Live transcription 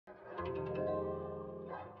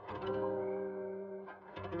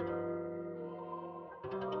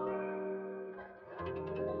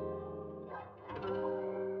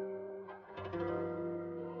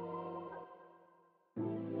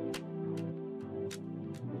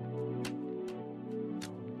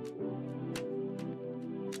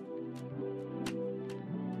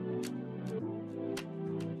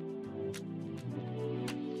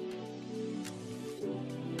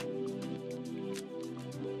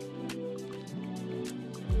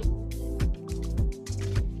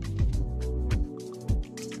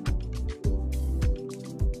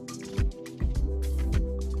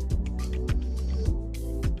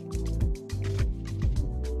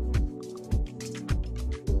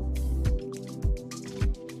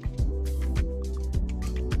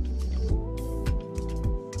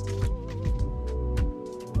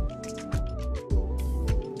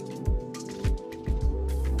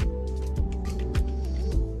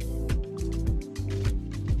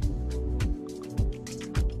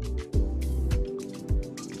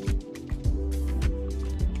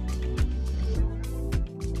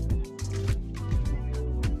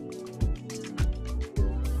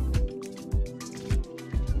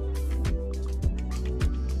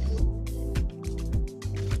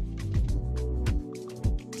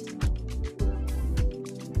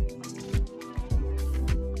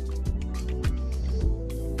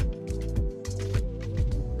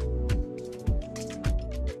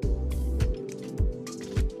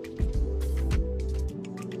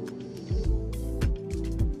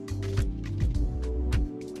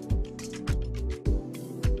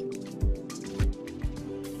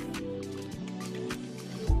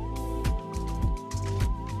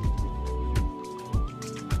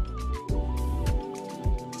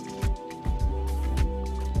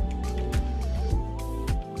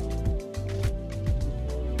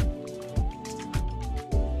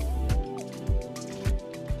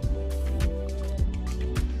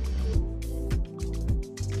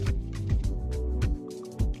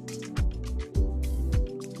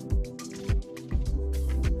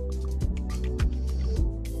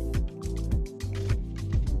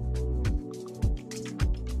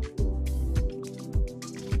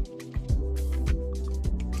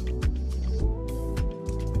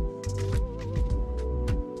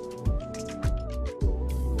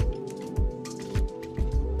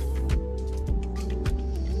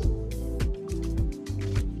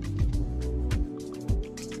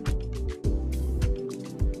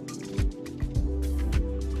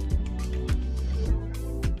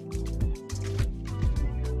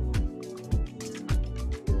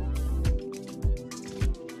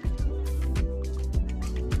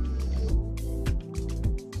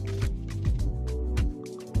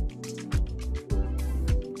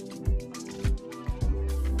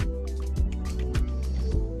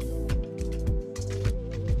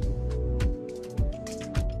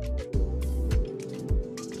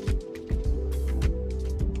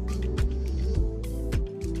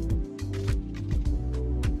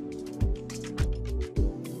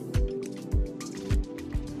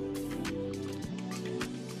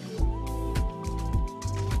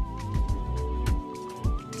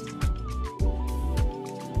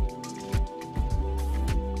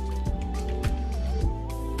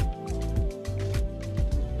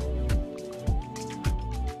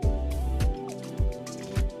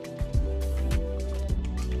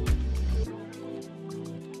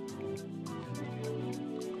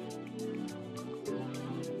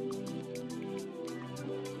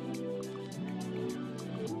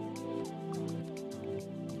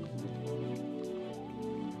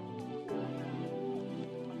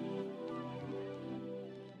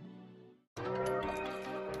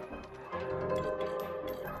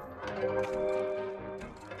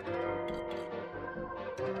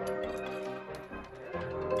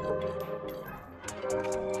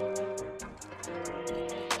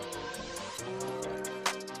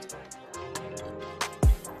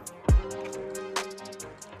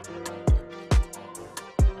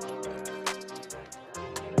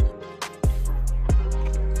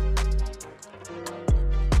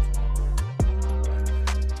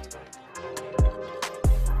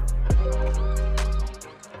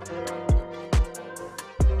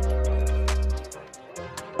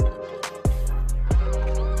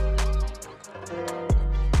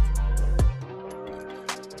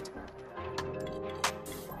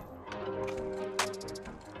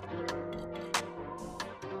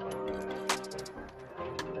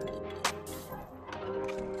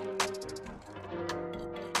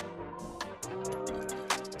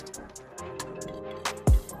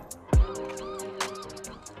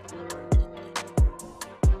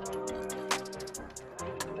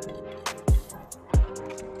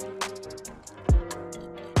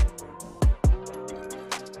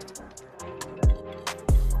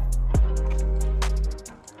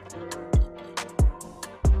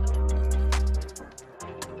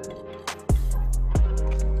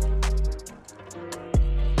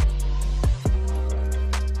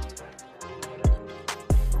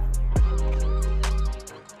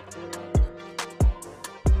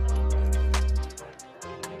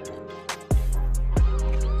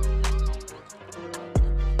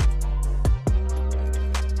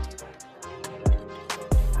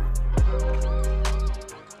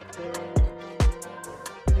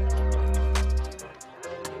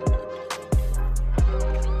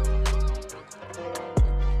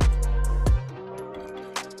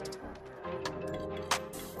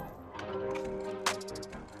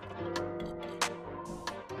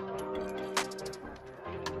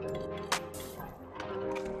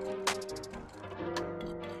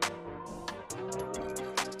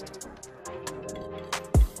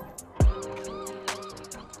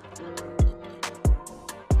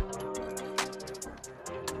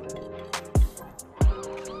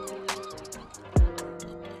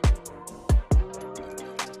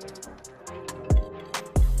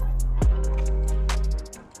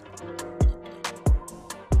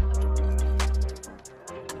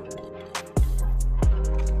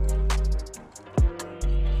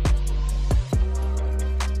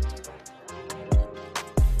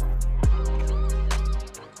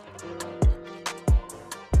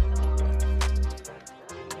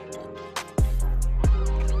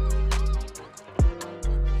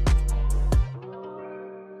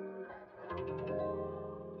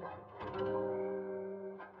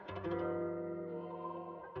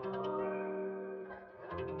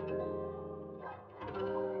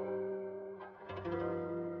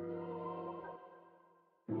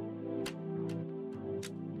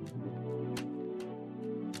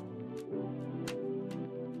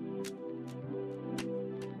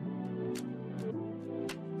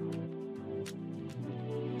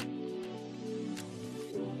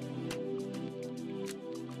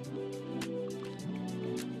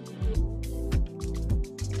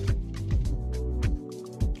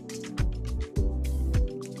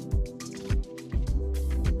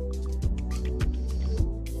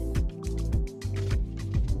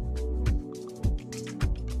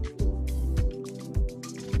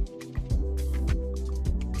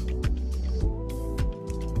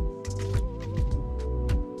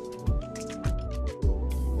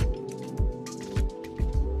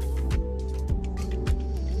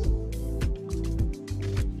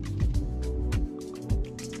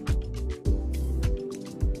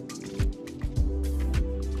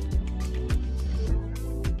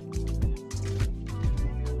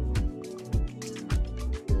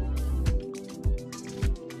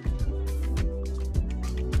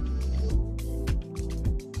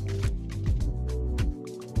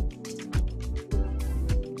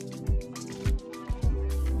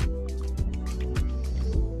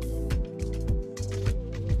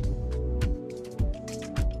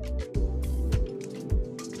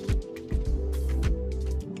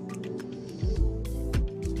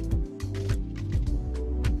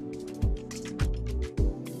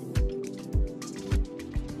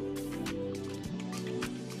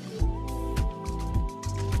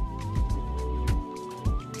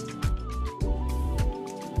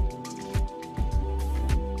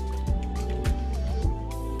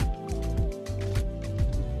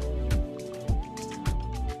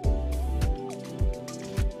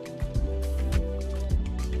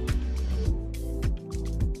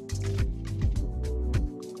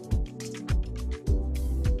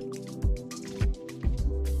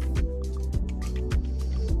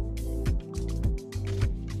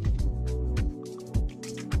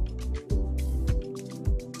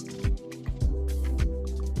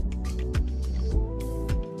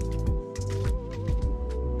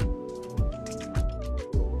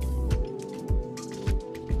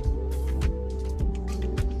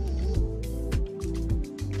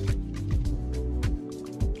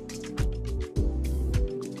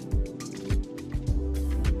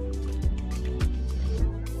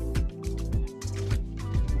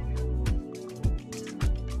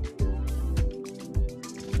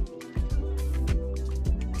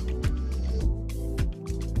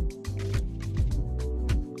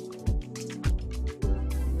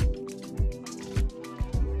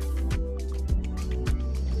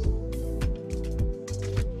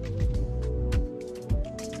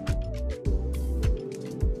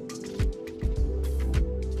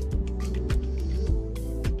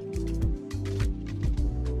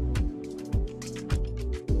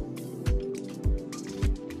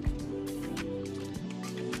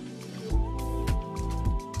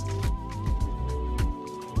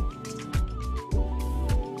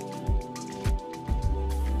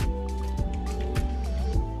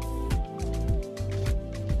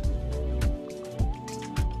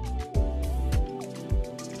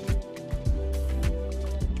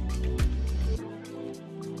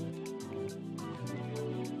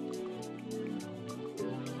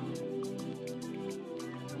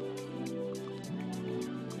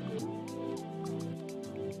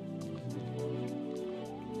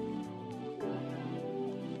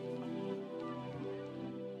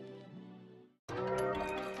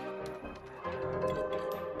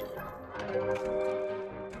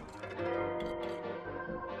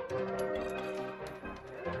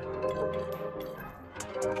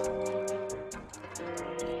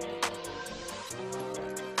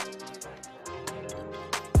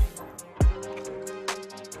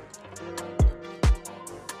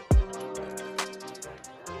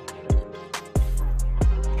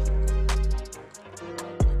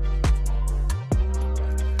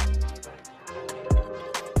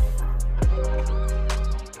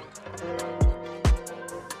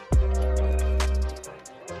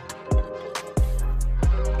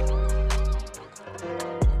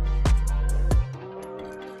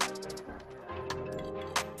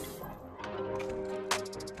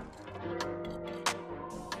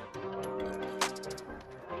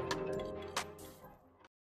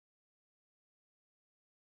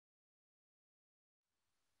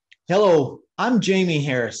Hello, I'm Jamie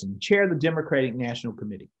Harrison, Chair of the Democratic National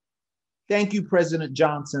Committee. Thank you, President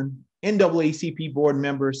Johnson, NAACP board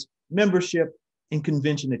members, membership, and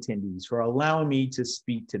convention attendees for allowing me to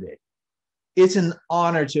speak today. It's an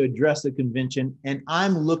honor to address the convention, and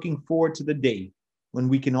I'm looking forward to the day when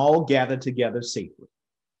we can all gather together safely.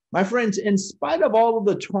 My friends, in spite of all of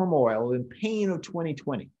the turmoil and pain of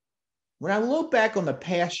 2020, when I look back on the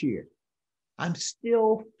past year, I'm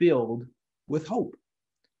still filled with hope.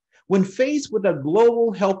 When faced with a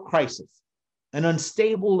global health crisis, an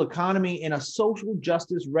unstable economy, and a social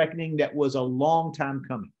justice reckoning that was a long time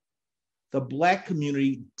coming, the Black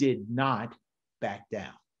community did not back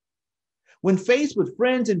down. When faced with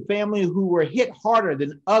friends and family who were hit harder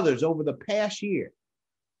than others over the past year,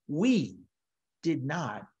 we did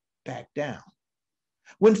not back down.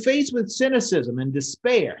 When faced with cynicism and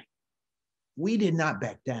despair, we did not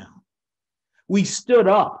back down. We stood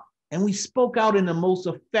up and we spoke out in the most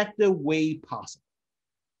effective way possible.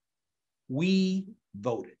 We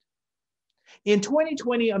voted. In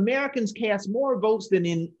 2020, Americans cast more votes than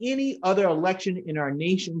in any other election in our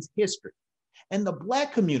nation's history, and the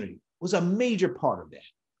Black community was a major part of that.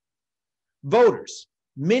 Voters,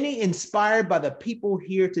 many inspired by the people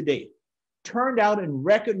here today, turned out in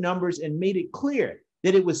record numbers and made it clear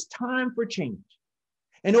that it was time for change.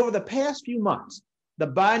 And over the past few months, the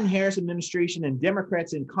Biden-Harris administration and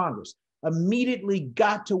Democrats in Congress immediately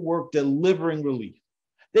got to work delivering relief.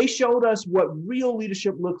 They showed us what real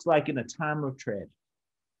leadership looks like in a time of tragedy.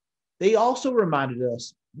 They also reminded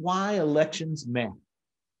us why elections matter.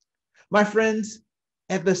 My friends,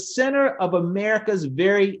 at the center of America's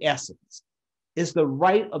very essence is the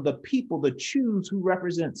right of the people to choose who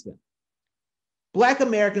represents them. Black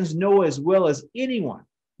Americans know as well as anyone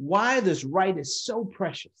why this right is so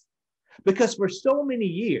precious. Because for so many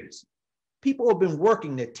years, people have been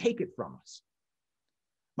working to take it from us.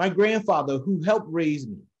 My grandfather, who helped raise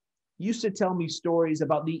me, used to tell me stories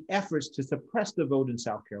about the efforts to suppress the vote in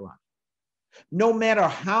South Carolina. No matter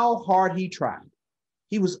how hard he tried,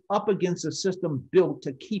 he was up against a system built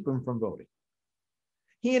to keep him from voting.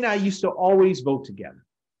 He and I used to always vote together.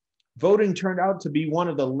 Voting turned out to be one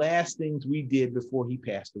of the last things we did before he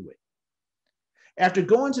passed away. After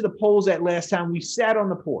going to the polls that last time, we sat on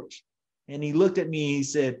the porch and he looked at me and he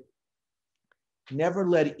said, "Never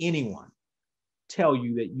let anyone tell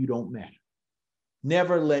you that you don't matter.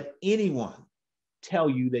 Never let anyone tell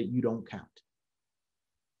you that you don't count."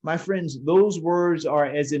 My friends, those words are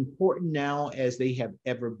as important now as they have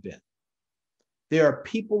ever been. There are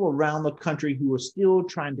people around the country who are still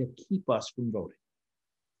trying to keep us from voting.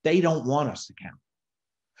 They don't want us to count.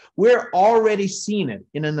 We're already seeing it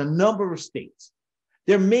in a number of states.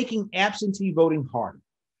 They're making absentee voting harder.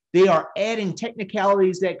 They are adding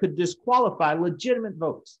technicalities that could disqualify legitimate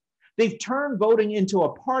votes. They've turned voting into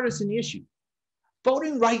a partisan issue.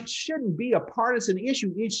 Voting rights shouldn't be a partisan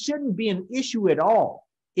issue. It shouldn't be an issue at all.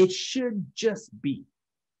 It should just be.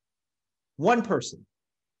 One person,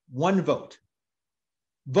 one vote.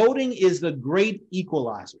 Voting is the great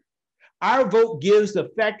equalizer. Our vote gives the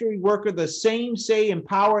factory worker the same say and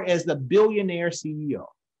power as the billionaire CEO.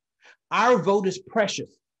 Our vote is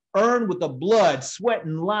precious, earned with the blood, sweat,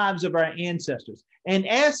 and lives of our ancestors. And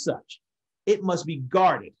as such, it must be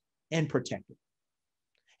guarded and protected.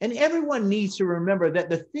 And everyone needs to remember that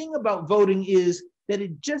the thing about voting is that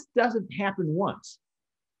it just doesn't happen once.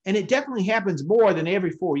 And it definitely happens more than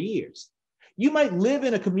every 4 years. You might live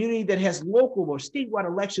in a community that has local or statewide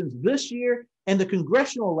elections this year, and the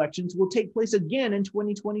congressional elections will take place again in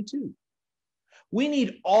 2022. We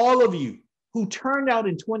need all of you who turned out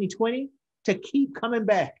in 2020 to keep coming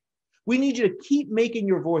back. We need you to keep making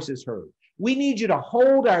your voices heard. We need you to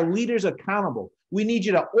hold our leaders accountable. We need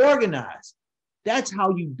you to organize. That's how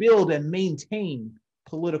you build and maintain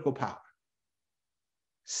political power.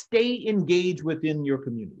 Stay engaged within your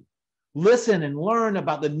community. Listen and learn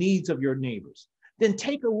about the needs of your neighbors. Then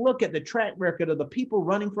take a look at the track record of the people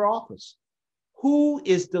running for office. Who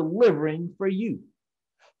is delivering for you?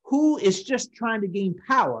 Who is just trying to gain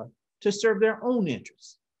power to serve their own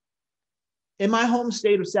interests? In my home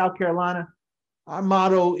state of South Carolina, our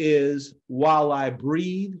motto is, "While I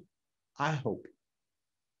breathe, I hope."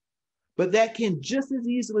 But that can just as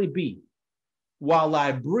easily be, "While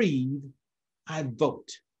I breathe, I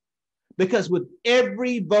vote." Because with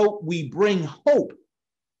every vote, we bring hope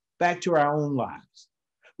back to our own lives.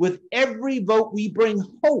 With every vote, we bring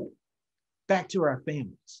hope back to our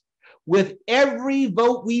families. With every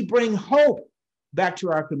vote, we bring hope back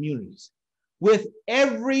to our communities. With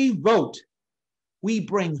every vote, we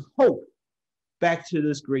bring hope back to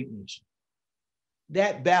this great nation.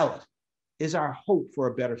 That ballot is our hope for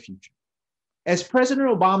a better future. As President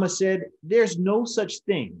Obama said, there's no such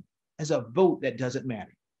thing as a vote that doesn't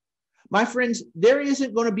matter. My friends, there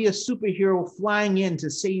isn't going to be a superhero flying in to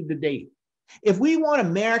save the day. If we want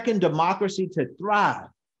American democracy to thrive,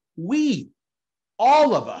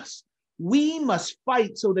 all of us, we must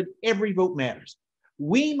fight so that every vote matters.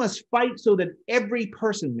 We must fight so that every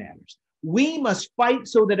person matters. We must fight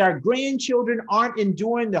so that our grandchildren aren't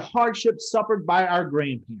enduring the hardships suffered by our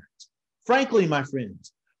grandparents. Frankly, my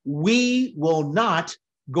friends, we will not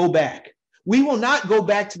go back. We will not go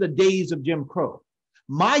back to the days of Jim Crow.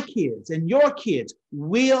 My kids and your kids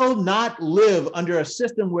will not live under a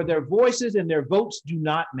system where their voices and their votes do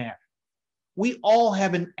not matter. We all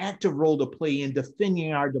have an active role to play in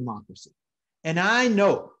defending our democracy. And I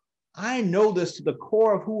know this to the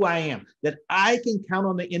core of who I am, that I can count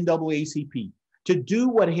on the NAACP to do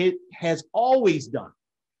what it has always done,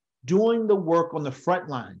 doing the work on the front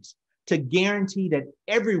lines to guarantee that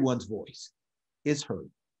everyone's voice is heard.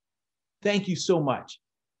 Thank you so much,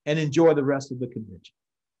 and enjoy the rest of the convention.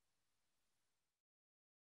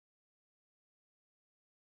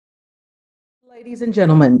 Ladies and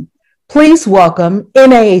gentlemen, please welcome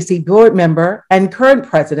NAACP board member and current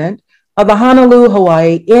president of the Honolulu,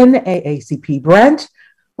 Hawaii NAACP branch,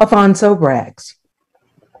 Alfonso Braggs.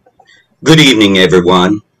 Good evening,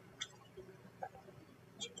 everyone.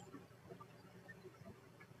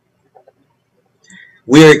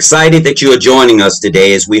 We're excited that you are joining us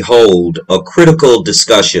today as we hold a critical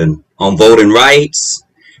discussion on voting rights,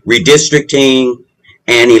 redistricting,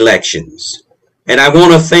 and elections. And I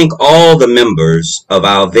want to thank all the members of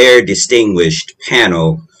our very distinguished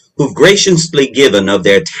panel who've graciously given of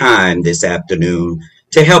their time this afternoon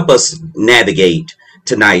to help us navigate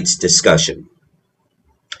tonight's discussion.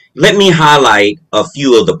 Let me highlight a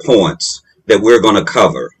few of the points that we're going to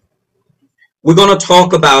cover. We're going to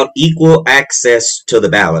talk about equal access to the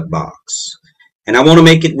ballot box. And I want to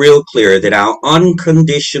make it real clear that our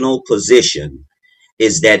unconditional position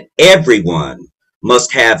is that everyone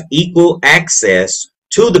must have equal access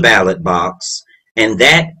to the ballot box, and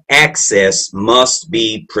that access must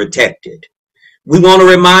be protected. We want to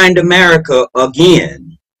remind America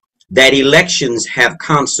again that elections have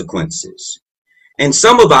consequences. And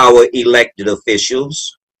some of our elected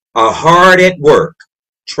officials are hard at work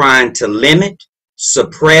trying to limit,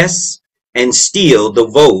 suppress, and steal the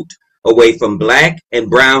vote away from Black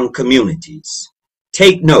and brown communities.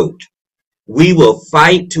 Take note, we will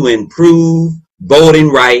fight to improve voting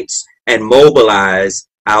rights and mobilize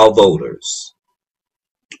our voters.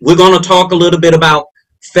 We're going to talk a little bit about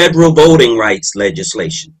federal voting rights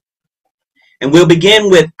legislation. And we'll begin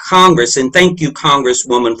with Congress, and thank you,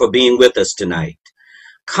 Congresswoman, for being with us tonight.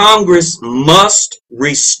 Congress must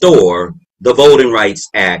restore the Voting Rights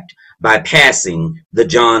Act by passing the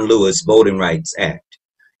John Lewis Voting Rights Act,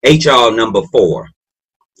 H.R. number 4,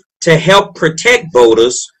 to help protect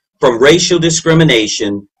voters from racial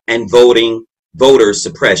discrimination and voter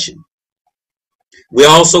suppression. We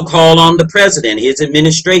also call on the President, his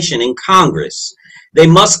administration, and Congress. They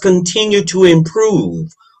must continue to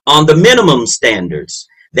improve on the minimum standards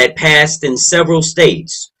that passed in several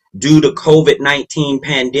states due to COVID-19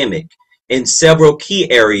 pandemic in several key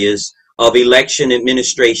areas of election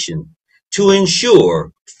administration to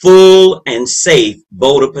ensure full and safe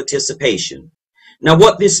voter participation. Now,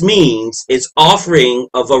 what this means is offering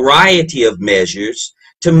a variety of measures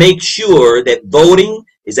to make sure that voting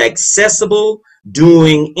is accessible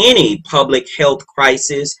during any public health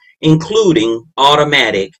crisis, including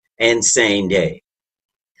automatic and same day.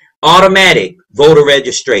 Automatic voter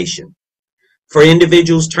registration for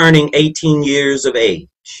individuals turning 18 years of age,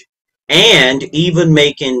 and even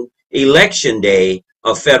making Election Day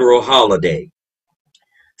a federal holiday.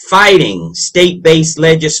 Fighting state-based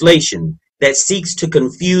legislation that seeks to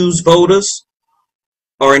confuse voters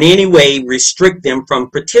or in any way restrict them from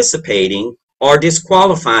participating or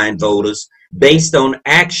disqualifying voters based on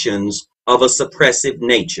actions of a suppressive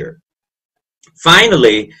nature.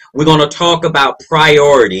 Finally, we're going to talk about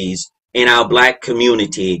priorities in our Black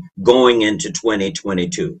community going into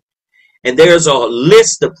 2022. And there's a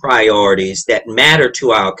list of priorities that matter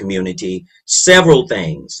to our community, several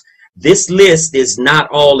things. This list is not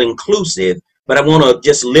all inclusive, but I want to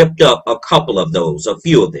just lift up a couple of those, a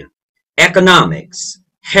few of them. Economics,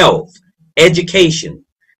 health, education,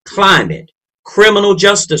 climate, criminal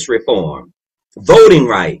justice reform, voting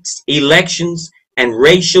rights, elections, and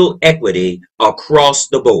racial equity across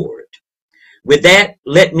the board. With that,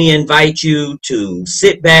 let me invite you to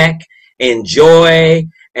sit back, enjoy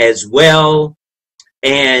as well,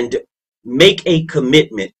 and make a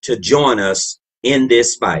commitment to join us in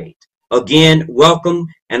this fight. Again, welcome.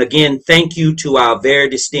 And again, thank you to our very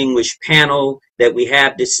distinguished panel that we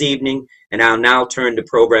have this evening. And I'll now turn the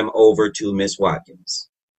program over to Ms. Watkins.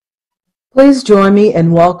 Please join me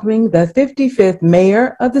in welcoming the 55th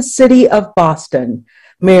Mayor of the City of Boston,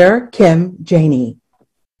 Mayor Kim Janey.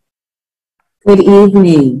 Good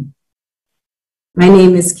evening. My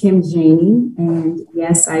name is Kim Janey, and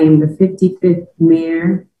yes, I am the 55th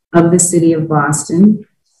Mayor of the City of Boston.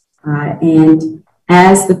 And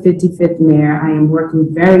as the 55th Mayor, I am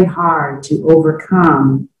working very hard to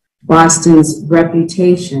overcome Boston's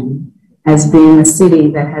reputation as being a city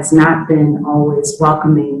that has not been always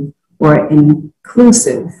welcoming or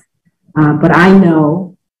inclusive. But I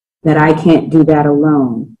know that I can't do that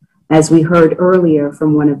alone. As we heard earlier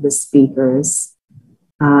from one of the speakers,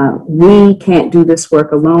 we can't do this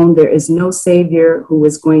work alone. There is no savior who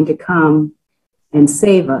is going to come and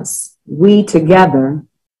save us. We together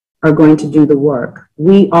are going to do the work.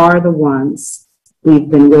 We are the ones we've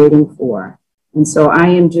been waiting for. And so I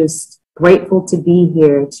am just grateful to be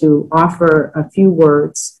here to offer a few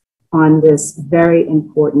words on this very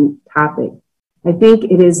important topic. I think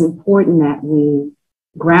it is important that we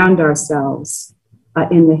ground ourselves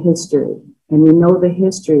in the history, and we know the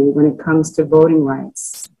history when it comes to voting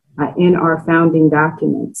rights. In our founding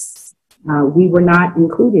documents, we were not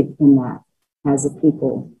included in that as a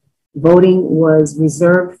people. Voting was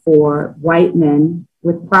reserved for white men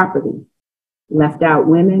with property, left out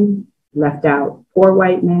women, left out poor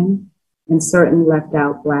white men, and certainly left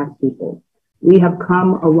out Black people. We have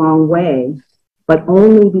come a long way, but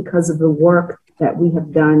only because of the work that we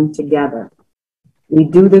have done together. We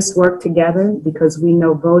do this work together because we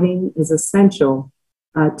know voting is essential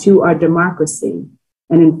to our democracy.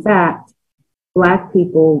 And in fact, Black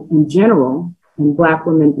people in general, and Black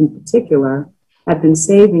women in particular, have been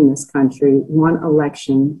saving this country one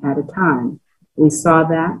election at a time. We saw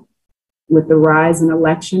that with the rise and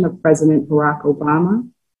election of President Barack Obama.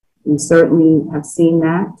 We certainly have seen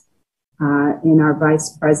that in our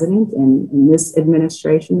vice president and in this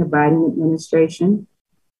administration, the Biden administration.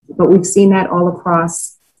 But we've seen that all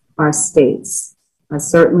across our states.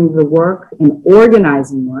 Certainly the work and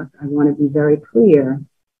organizing work, I want to be very clear,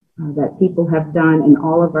 that people have done in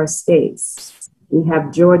all of our states. We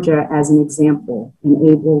have Georgia as an example and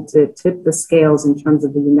able to tip the scales in terms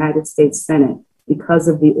of the United States Senate because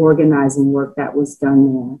of the organizing work that was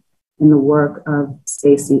done there and the work of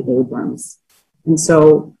Stacey Abrams. And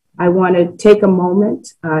so I want to take a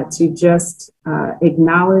moment to just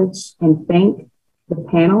acknowledge and thank the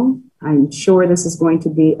panel. I'm sure this is going to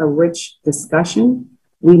be a rich discussion.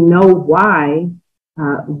 We know why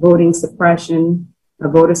voter suppression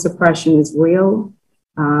is real.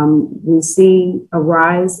 We see a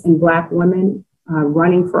rise in Black women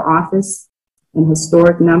running for office in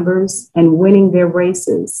historic numbers and winning their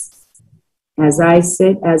races. As I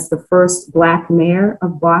sit as the first Black mayor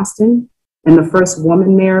of Boston and the first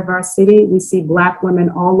woman mayor of our city, we see Black women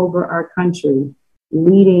all over our country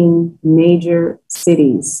leading major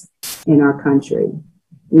cities in our country.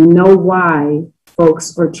 We know why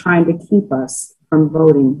folks are trying to keep us from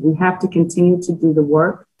voting. We have to continue to do the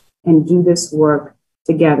work and do this work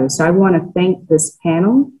together. So I want to thank this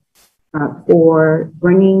panel for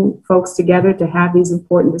bringing folks together to have these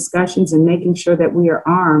important discussions and making sure that we are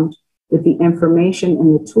armed with the information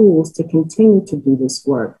and the tools to continue to do this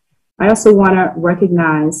work. I also want to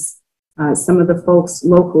recognize some of the folks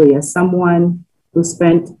locally. As someone who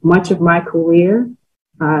spent much of my career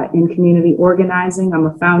in community organizing, I'm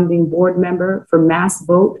a founding board member for Mass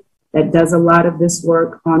Vote that does a lot of this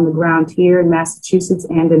work on the ground here in Massachusetts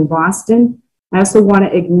and in Boston. I also want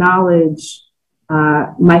to acknowledge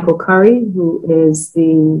Michael Curry, who is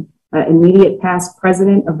the immediate past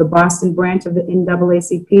president of the Boston branch of the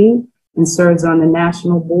NAACP and serves on the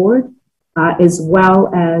national board, as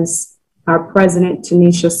well as our president,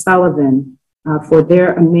 Tanisha Sullivan, for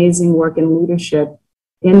their amazing work and leadership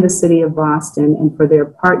in the city of Boston and for their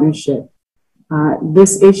partnership.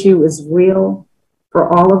 This issue is real for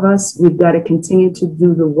all of us. We've got to continue to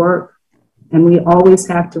do the work, and we always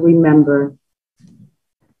have to remember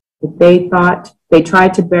that they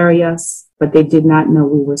tried to bury us, but they did not know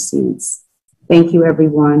we were seeds. Thank you,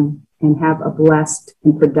 everyone, and have a blessed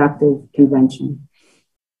and productive convention.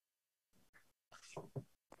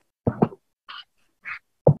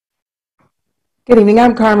 Good evening.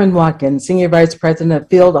 I'm Carmen Watkins, Senior Vice President of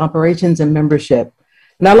Field Operations and Membership,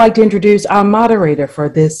 and I'd like to introduce our moderator for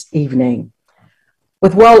this evening.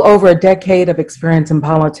 With well over a decade of experience in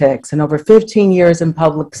politics and over 15 years in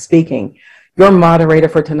public speaking, your moderator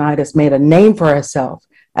for tonight has made a name for herself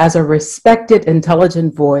as a respected,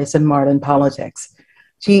 intelligent voice in modern politics.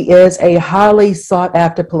 She is a highly sought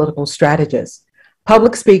after political strategist,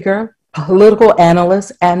 public speaker, political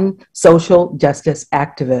analyst, and social justice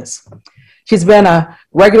activist. She's been a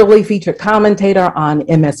regularly featured commentator on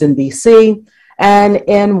MSNBC and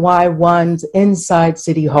NY1's Inside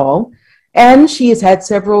City Hall, and she has had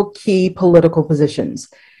several key political positions.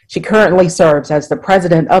 She currently serves as the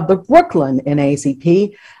president of the Brooklyn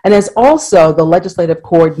NAACP and is also the legislative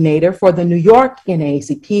coordinator for the New York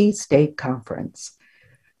NAACP State Conference.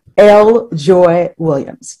 L. Joy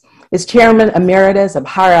Williams is chairman emeritus of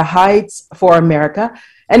Higher Heights for America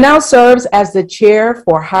and now serves as the chair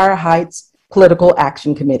for Higher Heights Political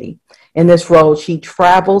Action Committee. In this role, she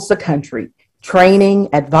travels the country, training,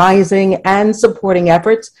 advising, and supporting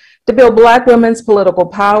efforts to build Black women's political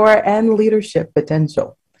power and leadership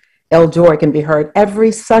potential. El Joy can be heard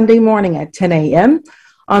every Sunday morning at 10 a.m.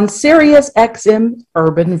 on Sirius XM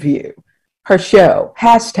Urban View. Her show,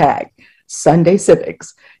 #Sunday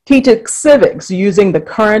Civics, teaches civics using the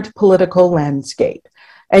current political landscape.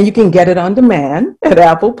 And you can get it on demand at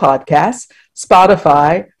Apple Podcasts,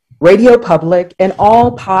 Spotify, Radio Public, and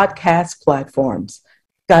all podcast platforms.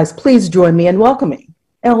 Guys, please join me in welcoming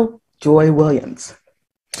L. Joy Williams.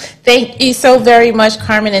 Thank you so very much,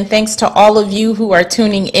 Carmen, and thanks to all of you who are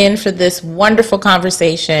tuning in for this wonderful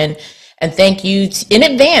conversation. And thank you in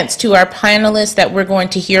advance to our panelists that we're going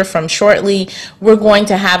to hear from shortly. We're going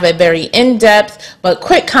to have a very in-depth but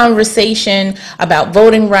quick conversation about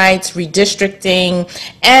voting rights, redistricting,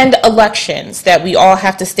 and elections that we all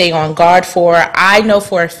have to stay on guard for. I know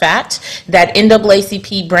for a fact that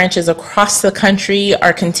NAACP branches across the country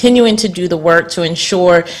are continuing to do the work to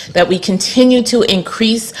ensure that we continue to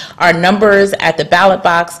increase our numbers at the ballot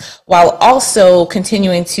box while also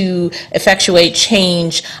continuing to effectuate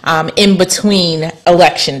change in between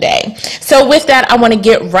election day. So with that, I want to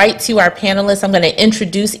get right to our panelists. I'm going to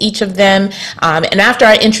introduce each of them. And after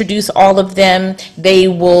I introduce all of them, they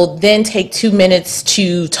will then take 2 minutes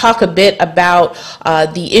to talk a bit about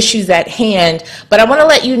the issues at hand. But I want to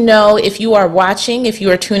let you know, if you are watching, if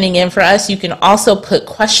you are tuning in for us, you can also put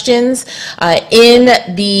questions in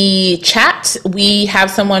the chat. We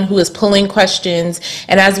have someone who is pulling questions.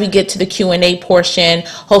 And as we get to the Q&A portion,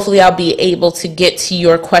 hopefully I'll be able to get to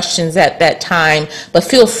your questions at that time, but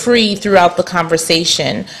feel free throughout the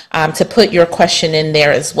conversation to put your question in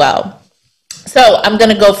there as well. So I'm going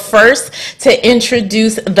to go first to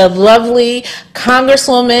introduce the lovely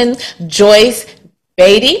Congresswoman Joyce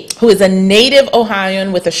Beatty, who is a native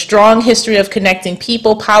Ohioan with a strong history of connecting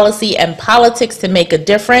people, policy, and politics to make a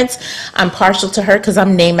difference. I'm partial to her because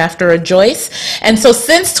I'm named after a Joyce. And so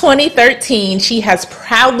since 2013, she has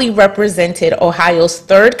proudly represented Ohio's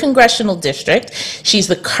 3rd Congressional District. She's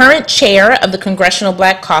the current chair of the Congressional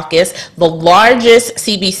Black Caucus, the largest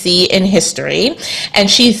CBC in history. And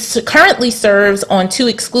she currently serves on 2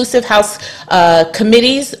 exclusive House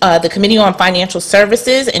committees, the Committee on Financial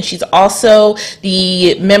Services, and she's also the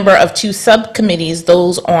member of 2 subcommittees,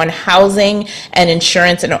 those on housing and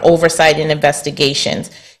insurance and oversight and investigations.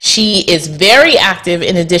 She is very active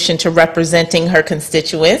in addition to representing her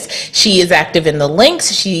constituents. She is active in the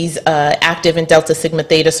Links. She's active in Delta Sigma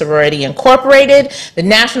Theta Sorority Incorporated, the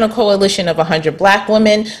National Coalition of 100 Black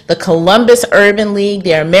Women, the Columbus Urban League,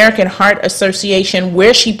 the American Heart Association,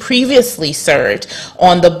 where she previously served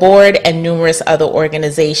on the board, and numerous other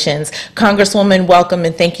organizations. Congresswoman, welcome,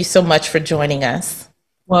 and thank you so much for joining us.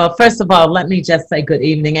 Well, first of all, let me just say good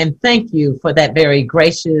evening and thank you for that very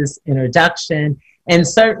gracious introduction. And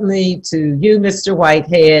certainly to you, Mr.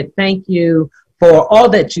 Whitehead, thank you for all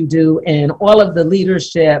that you do and all of the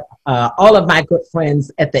leadership, all of my good friends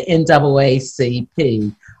at the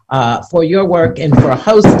NAACP for your work and for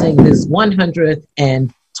hosting this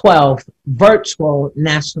 112th virtual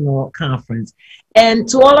national conference. And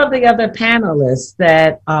to all of the other panelists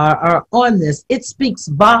that are on this, it speaks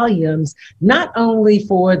volumes not only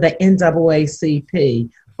for the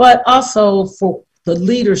NAACP, but also for the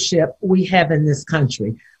leadership we have in this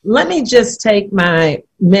country. Let me just take my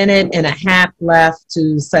minute and a half left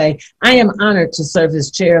to say I am honored to serve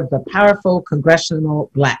as chair of the powerful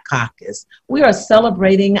Congressional Black Caucus. We are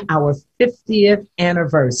celebrating our 50th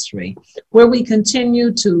anniversary, where we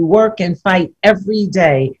continue to work and fight every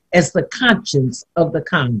day as the conscience of the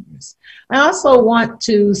Congress. I also want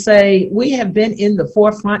to say we have been in the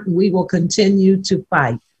forefront and we will continue to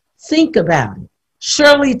fight. Think about it.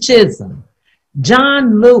 Shirley Chisholm,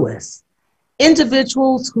 John Lewis,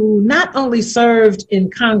 individuals who not only served in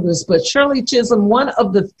Congress, but Shirley Chisholm, one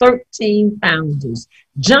of the 13 founders,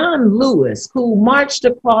 John Lewis, who marched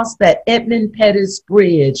across that Edmund Pettus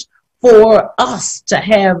Bridge for us to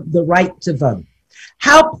have the right to vote.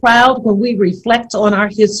 How proud when we reflect on our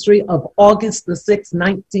history of August the 6th,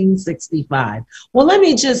 1965. Well, let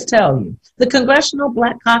me just tell you, the Congressional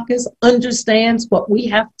Black Caucus understands what we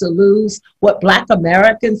have to lose, what Black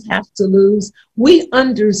Americans have to lose. We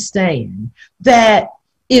understand that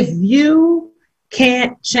if you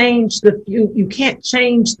can't change you can't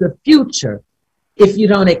change the future if you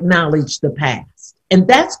don't acknowledge the past. And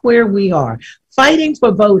that's where we are, fighting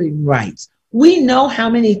for voting rights. We know how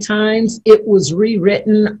many times it was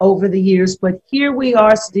rewritten over the years, but here we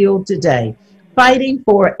are still today, fighting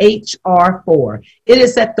for H.R. 4. It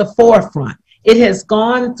is at the forefront. It has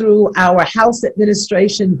gone through our House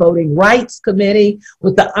Administration Voting Rights Committee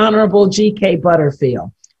with the Honorable G.K.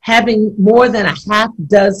 Butterfield, having more than a half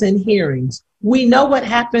dozen hearings. We know what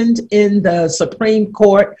happened in the Supreme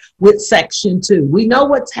Court with Section 2. We know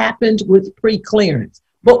what's happened with pre-clearance.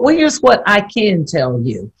 But here's what I can tell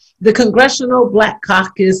you. The Congressional Black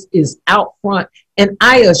Caucus is out front, and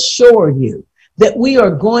I assure you that we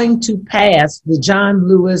are going to pass the John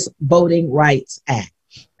Lewis Voting Rights Act.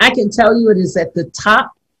 I can tell you it is at the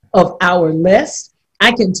top of our list.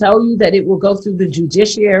 I can tell you that it will go through the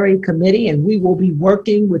Judiciary Committee, and we will be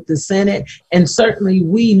working with the Senate. And certainly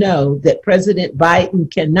we know that President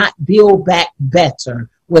Biden cannot build back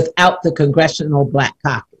better without the Congressional Black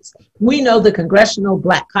Caucus. We know the Congressional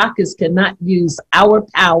Black Caucus cannot use our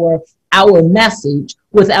power, our message,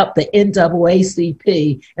 without the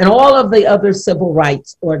NAACP and all of the other civil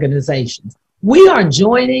rights organizations. We are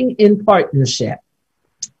joining in partnership.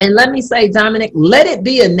 And let me say, Dominic, let it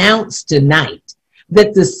be announced tonight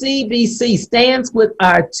that the CBC stands with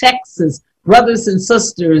our Texas brothers and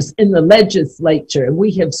sisters in the legislature. And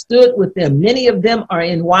we have stood with them. Many of them are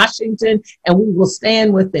in Washington, and we will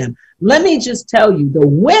stand with them. Let me just tell you, the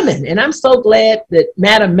women, and I'm so glad that,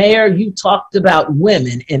 Madam Mayor, you talked about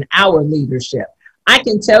women in our leadership. I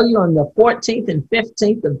can tell you on the 14th and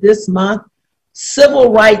 15th of this month,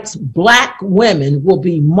 civil rights Black women will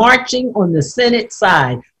be marching on the Senate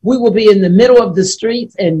side. We will be in the middle of the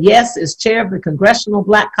streets, and yes, as chair of the Congressional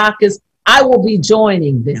Black Caucus, I will be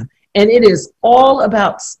joining them. And it is all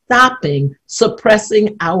about stopping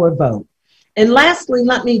suppressing our vote. And lastly,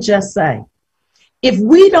 let me just say, if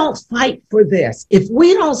we don't fight for this, if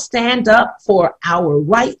we don't stand up for our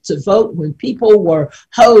right to vote when people were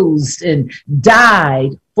hosed and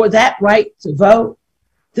died for that right to vote,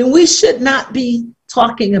 then we should not be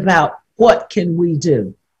talking about what can we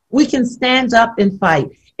do. We can stand up and fight.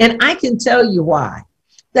 And I can tell you why.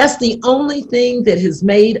 That's the only thing that has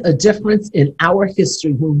made a difference in our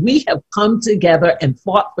history, when we have come together and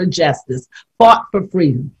fought for justice, fought for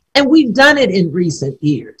freedom. And we've done it in recent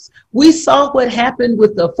years. We saw what happened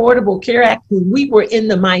with the Affordable Care Act when we were in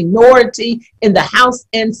the minority in the House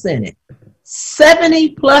and Senate.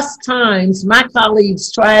 70 plus times my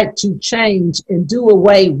colleagues tried to change and do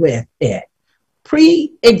away with it.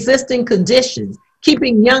 Pre-existing conditions,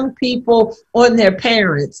 keeping young people on their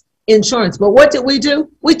parents' insurance. But what did we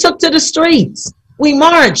do? We took to the streets. We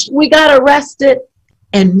marched. We got arrested.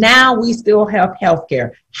 And now we still have health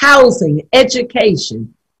care, housing,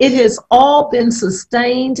 education. It has all been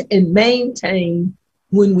sustained and maintained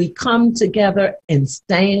when we come together and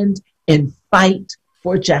stand and fight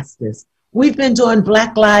for justice. We've been doing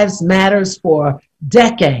Black Lives Matters for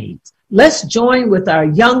decades. Let's join with our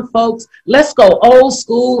young folks. Let's go old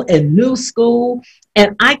school and new school.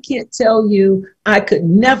 And I can't tell you, I could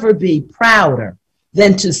never be prouder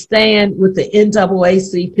than to stand with the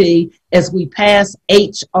NAACP as we pass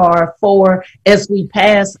H.R. 4, as we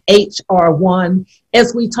pass H.R. 1,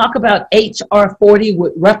 as we talk about H.R. 40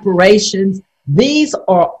 with reparations. These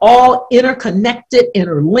are all interconnected,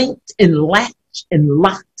 interlinked, and latched and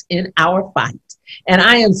locked in our fight. And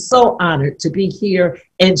I am so honored to be here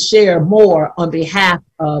and share more on behalf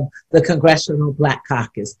of the Congressional Black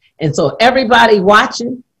Caucus. And so everybody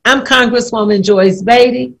watching, I'm Congresswoman Joyce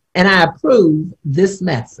Beatty, and I approve this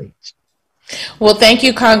message. Well, thank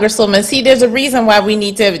you, Congresswoman. See, there's a reason why we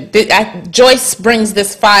need to, Joyce brings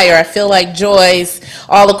this fire. I feel like Joyce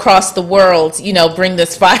all across the world, you know, bring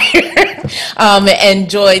this fire and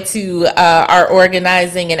joy to our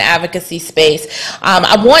organizing and advocacy space.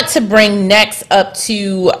 I want to bring next up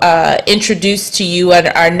to introduce to you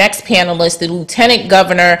our next panelist, the Lieutenant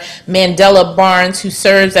Governor Mandela Barnes, who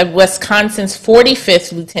serves as Wisconsin's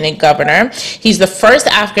 45th Lieutenant Governor. He's the first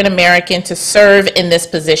African-American to serve in this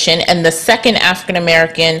position and the second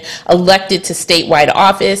African-American elected to statewide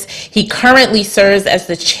office. He currently serves as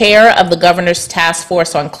the chair of the Governor's Task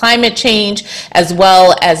Force on Climate Change, as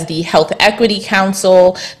well as the Health Equity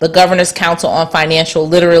Council, the Governor's Council on Financial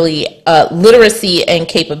Literacy literacy and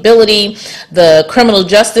capability, the Criminal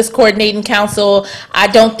Justice Coordinating Council. I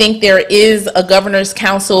don't think there is a governor's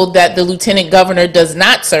council that the lieutenant governor does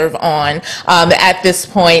not serve on at this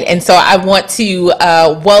point. And so I want to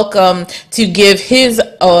welcome to give his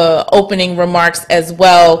opening remarks as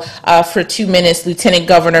well for 2 minutes, Lieutenant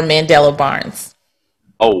Governor Mandela Barnes.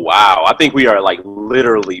 Oh, wow. I think we are like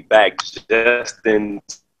literally back just in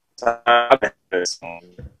time.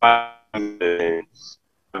 I'm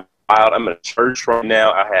in a church right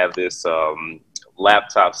now. I have this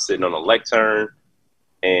laptop sitting on a lectern,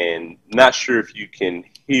 and not sure if you can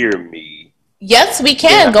hear me. Yes, we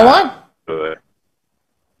can. Yeah. Go on. Good.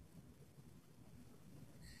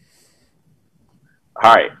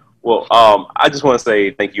 All right. Well, I just want to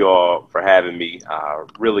say thank you all for having me.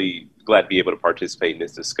 Really glad to be able to participate in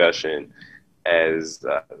this discussion. As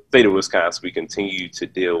the state of Wisconsin, we continue to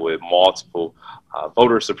deal with multiple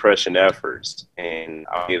voter suppression efforts. And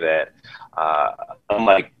I'll say that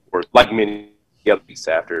unlike many other states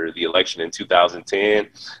after the election in 2010,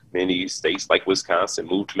 many states like Wisconsin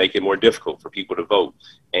moved to make it more difficult for people to vote.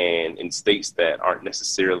 And in states that aren't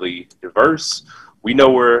necessarily diverse, we know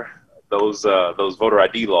where those voter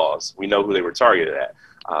ID laws, we know who they were targeted at.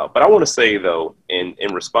 But I want to say, though, in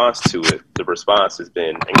response to it, the response has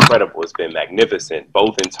been incredible. It's been magnificent,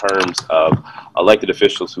 both in terms of elected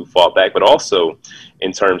officials who fought back, but also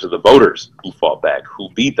in terms of the voters who fought back, who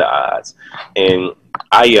beat the odds. And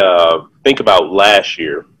I think about last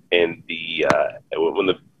year in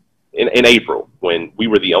April, when we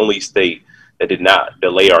were the only state that did not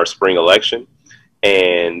delay our spring election.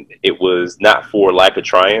 And it was not for lack of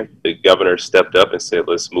trying. The governor stepped up and said,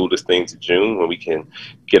 let's move this thing to June when we can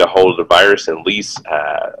get a hold of the virus and at least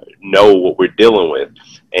know what we're dealing with.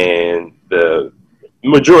 And the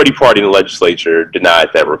majority party in the legislature denied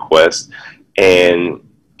that request. And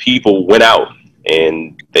people went out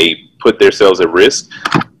and they put themselves at risk.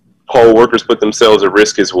 Poll workers put themselves at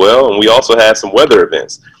risk as well. And we also had some weather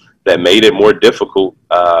events that made it more difficult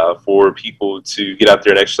for people to get out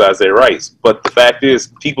there and exercise their rights. But the fact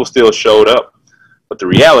is, people still showed up. But the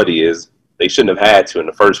reality is, they shouldn't have had to in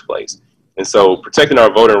the first place. And so protecting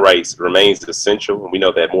our voting rights remains essential. And we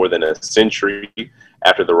know that more than a century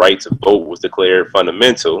after the right to vote was declared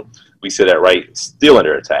fundamental, we see that right still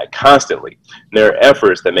under attack constantly. And there are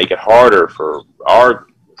efforts that make it harder for our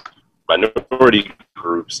minority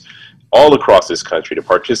groups all across this country to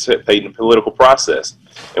participate in the political process.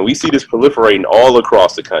 And we see this proliferating all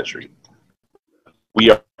across the country.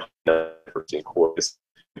 We are in court. It's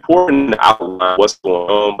important to outline what's going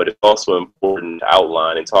on, but it's also important to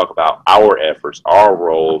outline and talk about our efforts, our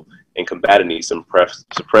role in combating these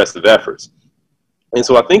suppressive efforts. And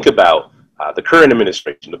so I think about the current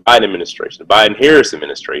administration, the Biden administration, the Biden-Harris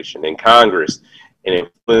administration, and Congress, and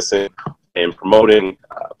influencing and promoting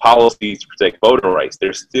policies to protect voting rights.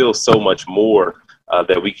 There's still so much more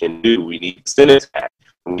that we can do. We need Senate act.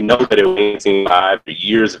 We know that it was 1995 after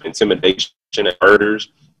years of intimidation and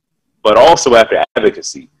murders, but also after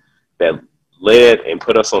advocacy that led and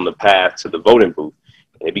put us on the path to the voting booth.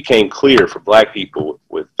 And it became clear for Black people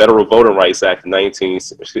with Federal Voting Rights Act of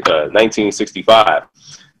 1965,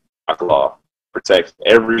 law protects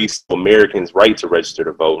every American's right to register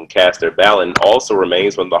to vote and cast their ballot, and also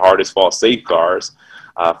remains one of the hardest fought safeguards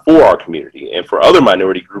for our community and for other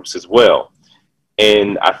minority groups as well.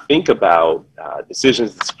 And I think about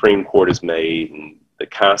decisions the Supreme Court has made and the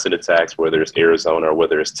constant attacks, whether it's Arizona or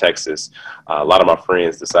whether it's Texas. A lot of my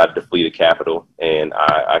friends decided to flee the Capitol, and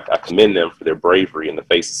I commend them for their bravery in the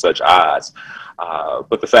face of such odds.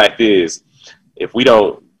 But the fact is, if we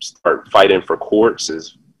don't start fighting for courts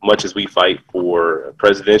as much as we fight for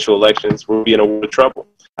presidential elections, we'll be in a world of trouble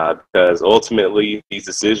because ultimately these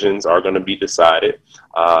decisions are going to be decided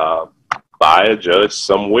by a judge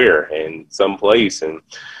somewhere and someplace. And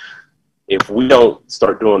if we don't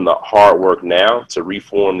start doing the hard work now to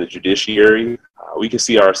reform the judiciary, we can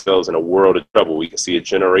see ourselves in a world of trouble. We can see a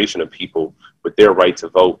generation of people with their right to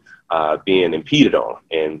vote being impeded on.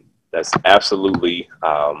 And that's absolutely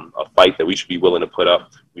a fight that we should be willing to put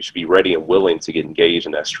up. We should be ready and willing to get engaged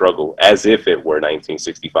in that struggle as if it were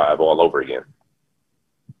 1965 all over again.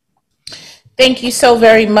 Thank you so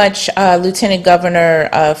very much, Lieutenant Governor,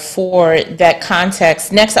 for that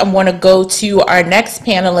context. Next, I want to go to our next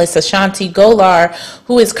panelist, Ashanti Golar,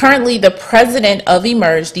 who is currently the president of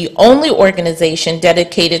Emerge, the only organization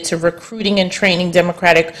dedicated to recruiting and training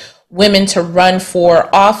Democratic women to run for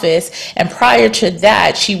office. And prior to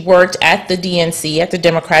that, she worked at the DNC, at the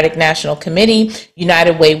Democratic National Committee,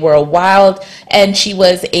 United Way Worldwide, and she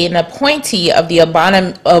was an appointee of the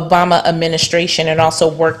Obama administration and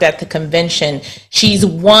also worked at the convention She's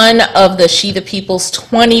one of the She the People's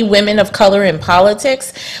 20 women of color in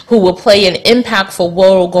politics who will play an impactful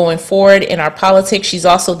role going forward in our politics. She's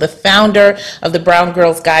also the founder of the Brown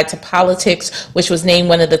Girls Guide to Politics, which was named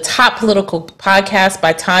one of the top political podcasts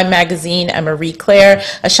by Time Magazine and Marie Claire.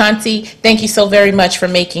 Ashanti, thank you so very much for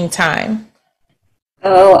making time.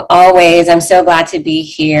 Oh, always. I'm so glad to be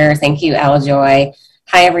here. Thank you, Aljoy.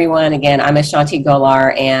 Hi, everyone. Again, I'm Ashanti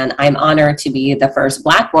Golar, and I'm honored to be the first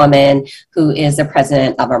Black woman who is the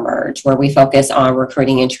president of Emerge, where we focus on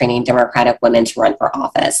recruiting and training Democratic women to run for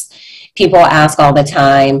office. People ask all the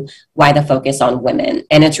time, why the focus on women?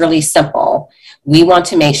 And it's really simple. We want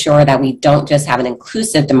to make sure that we don't just have an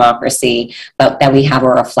inclusive democracy, but that we have a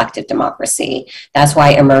reflective democracy. That's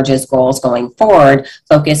why Emerge's goals going forward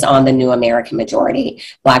focus on the new American majority: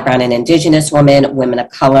 Black, brown, and indigenous women, women of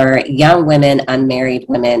color, young women, unmarried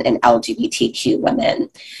women, and LGBTQ women.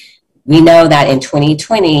 We know that in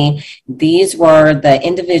 2020, these were the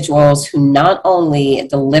individuals who not only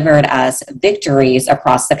delivered us victories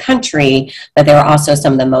across the country, but they were also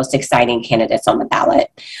some of the most exciting candidates on the ballot.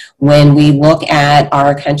 When we look at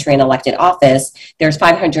our country in elected office, there's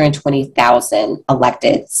 520,000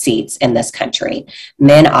 elected seats in this country.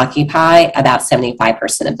 Men occupy about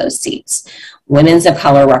 75% of those seats. Women's of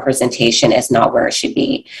color representation is not where it should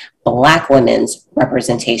be. Black women's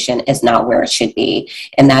representation is not where it should be.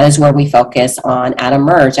 And that is where we focus on at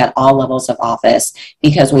Emerge at all levels of office,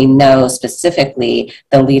 because we know specifically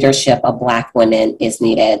the leadership of Black women is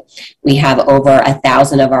needed. We have over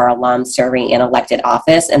 1,000 of our alums serving in elected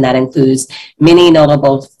office, and that includes many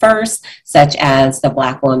notable firsts, such as the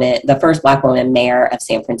first Black woman mayor of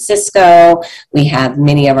San Francisco. We have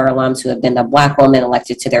many of our alums who have been the Black women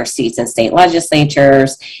elected to their seats in state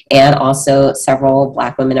legislatures, and also several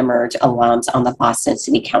Black women Emerge alums on the Boston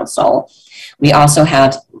City Council. We also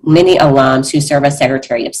have many alums who serve as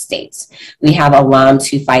Secretary of States. We have alums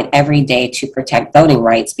who fight every day to protect voting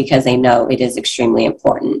rights because they know it is extremely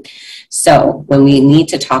important. So when we need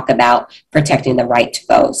to talk about protecting the right to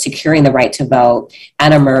vote, securing the right to vote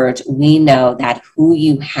at Emerge, we know that who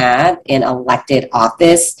you have in elected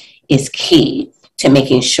office is key to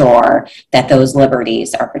making sure that those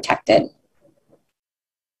liberties are protected.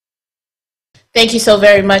 Thank you so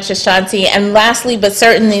very much, Ashanti. And lastly, but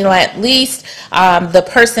certainly not least, the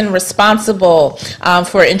person responsible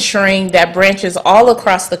for ensuring that branches all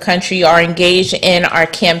across the country are engaged in our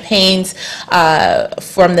campaigns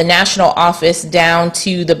from the national office down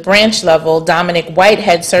to the branch level. Dominic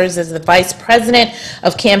Whitehead serves as the Vice President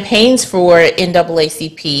of Campaigns for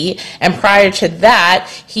NAACP. And prior to that,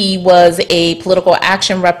 he was a political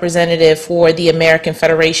action representative for the American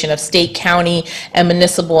Federation of State, County, and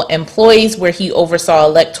Municipal Employees, where he oversaw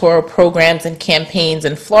electoral programs and campaigns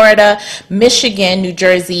in Florida, Michigan, New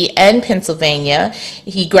Jersey, and Pennsylvania.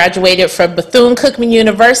 He graduated from Bethune-Cookman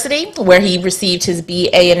University, where he received his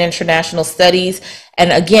BA in International Studies.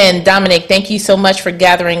 And again, Dominic, thank you so much for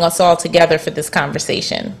gathering us all together for this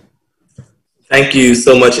conversation. Thank you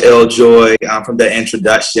so much, El Joy, for the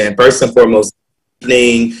introduction. First and foremost,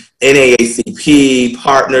 evening, NAACP,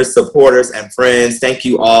 partners, supporters, and friends, thank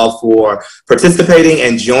you all for participating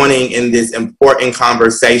and joining in this important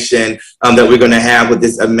conversation that we're going to have with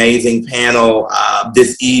this amazing panel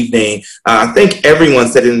this evening. I think everyone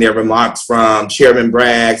said in their remarks, from Chairman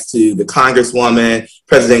Braggs to the Congresswoman,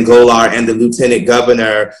 President Golar, and the Lieutenant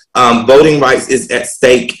Governor, voting rights is at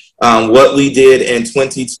stake. What we did in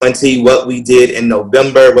 2020, what we did in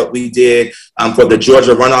November, what we did for the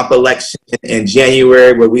Georgia runoff election in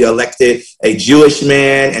January, where we elected a Jewish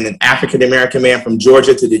man and an African-American man from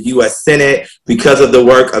Georgia to the U.S. Senate because of the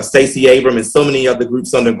work of Stacey Abrams and so many other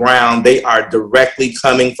groups on the ground. They are directly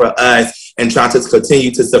coming for us and trying to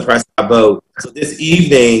continue to suppress our vote. So this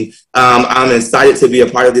evening, I'm excited to be a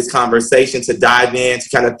part of this conversation, to dive in, to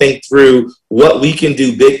kind of think through what we can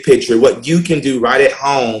do big picture, what you can do right at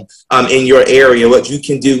home in your area, what you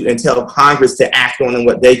can do and tell Congress to act on, and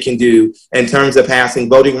what they can do in terms of passing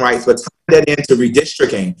voting rights, but tie that into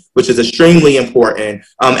redistricting, which is extremely important,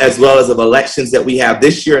 as well as of elections that we have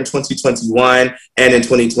this year in 2021 and in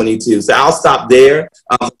 2022. So I'll stop there.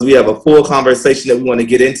 We have a full conversation that we want to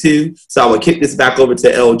get into. So I will kick this back over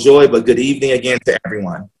to El Joy, but good evening again to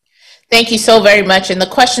everyone. Thank you so very much. And the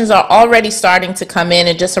questions are already starting to come in.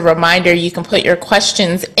 And just a reminder, you can put your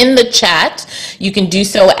questions in the chat. You can do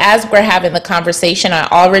so as we're having the conversation. I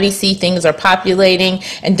already see things are populating.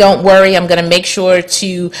 And don't worry, I'm going to make sure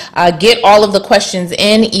to get all of the questions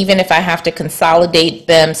in, even if I have to consolidate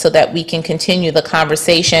them so that we can continue the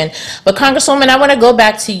conversation. But Congresswoman, I want to go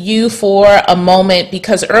back to you for a moment,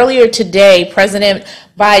 because earlier today, President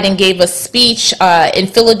Biden gave a speech in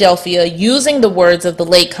Philadelphia using the words of the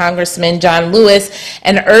late Congressman John Lewis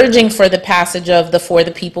and urging for the passage of the For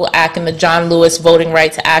the People Act and the John Lewis Voting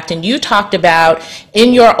Rights Act. And you talked about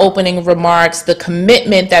in your opening remarks the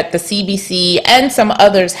commitment that the CBC and some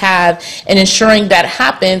others have in ensuring that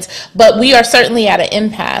happens, but we are certainly at an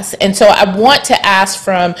impasse. And so I want to ask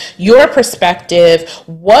from your perspective,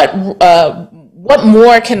 what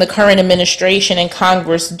more can the current administration and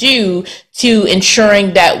Congress do to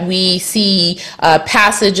ensuring that we see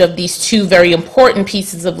passage of these two very important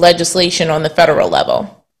pieces of legislation on the federal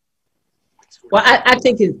level? Well, I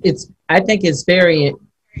think it's very.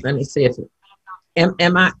 Let me see if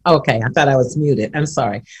am I okay? I thought I was muted. I'm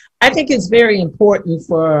sorry. I think it's very important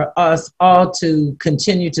for us all to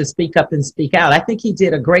continue to speak up and speak out. I think he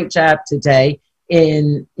did a great job today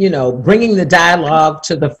in, bringing the dialogue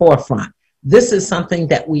to the forefront. This is something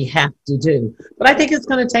that we have to do. But I think it's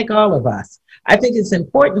going to take all of us. I think it's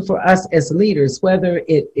important for us as leaders, whether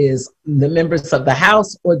it is the members of the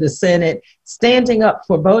House or the Senate, standing up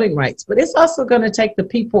for voting rights. But it's also going to take the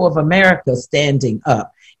people of America standing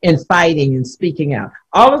up and fighting and speaking out.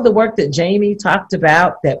 All of the work that Jamie talked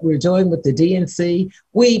about that we're doing with the DNC,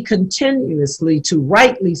 we continuously, to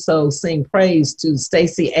rightly so, sing praise to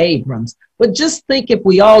Stacey Abrams. But just think if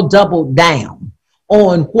we all doubled down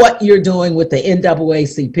on what you're doing with the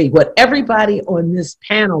NAACP, what everybody on this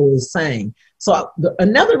panel is saying. So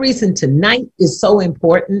another reason tonight is so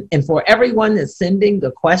important, and for everyone that's sending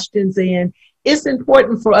the questions in, it's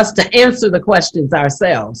important for us to answer the questions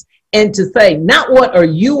ourselves and to say, not what are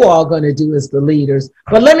you all going to do as the leaders,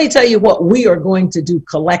 but let me tell you what we are going to do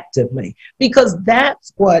collectively, because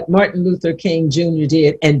that's what Martin Luther King Jr.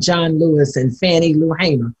 did, and John Lewis and Fannie Lou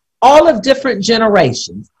Hamer, all of different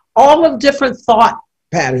generations, all of different thought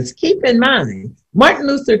patterns. Keep in mind, Martin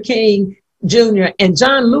Luther King Jr. and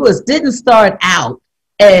John Lewis didn't start out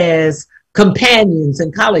as companions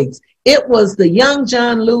and colleagues. It was the young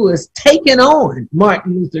John Lewis taking on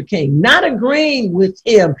Martin Luther King, not agreeing with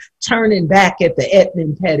him, turning back at the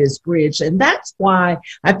Edmund Pettus Bridge. And that's why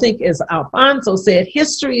I think, as Alfonso said,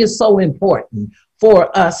 history is so important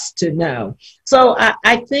for us to know. So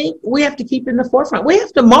I think we have to keep in the forefront. We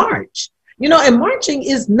have to march. And marching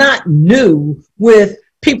is not new with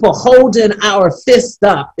people holding our fists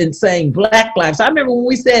up and saying Black lives. I remember when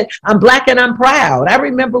we said, I'm Black and I'm proud. I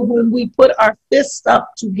remember when we put our fists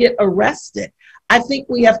up to get arrested. I think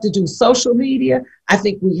we have to do social media. I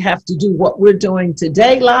think we have to do what we're doing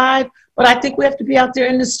today live, but I think we have to be out there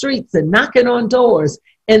in the streets and knocking on doors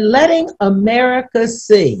and letting America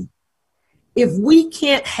see, if we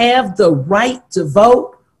can't have the right to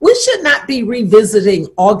vote, we should not be revisiting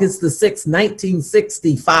August the 6th,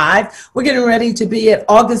 1965. We're getting ready to be at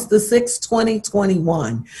August the 6th,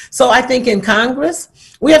 2021. So I think in Congress,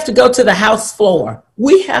 we have to go to the House floor.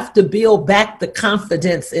 We have to build back the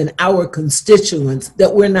confidence in our constituents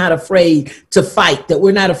that we're not afraid to fight, that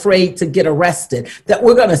we're not afraid to get arrested, that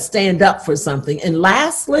we're going to stand up for something. And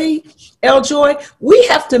lastly, Joy, we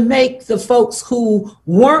have to make the folks who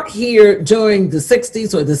weren't here during the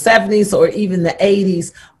 60s or the 70s or even the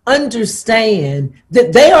 80s understand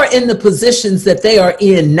that they are in the positions that they are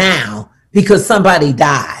in now because somebody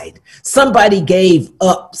died. Somebody gave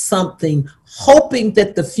up something, hoping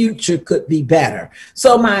that the future could be better.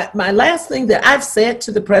 So my last thing that I've said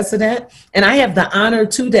to the president, and I have the honor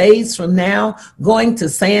 2 days from now going to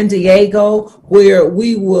San Diego, where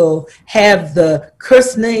we will have the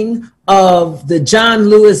christening of the John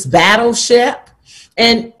Lewis battleship.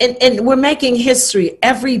 And we're making history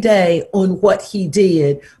every day on what he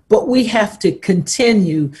did, but we have to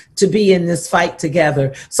continue to be in this fight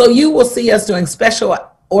together. So you will see us doing special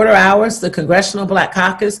order hours, the Congressional Black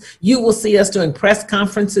Caucus. You will see us doing press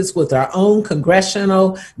conferences with our own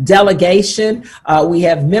congressional delegation. We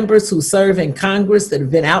have members who serve in Congress that have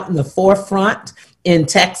been out in the forefront in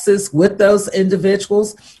Texas with those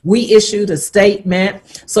individuals. We issued a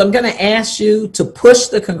statement. So I'm going to ask you to push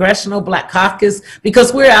the Congressional Black Caucus,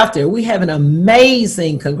 because we're out there. We have an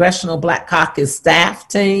amazing Congressional Black Caucus staff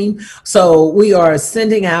team. So we are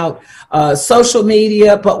sending out social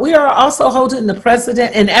media, but we are also holding the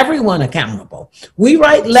president and everyone accountable. We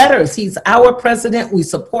write letters. He's our president. We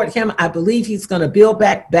support him. I believe he's going to build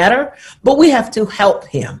back better, but we have to help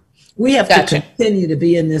him. We have to continue to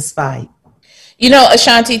be in this fight. You know,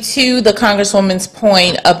 Ashanti, to the Congresswoman's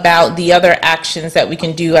point about the other actions that we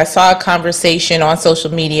can do, I saw a conversation on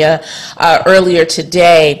social media earlier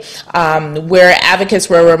today where advocates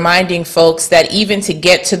were reminding folks that even to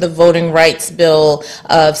get to the voting rights bill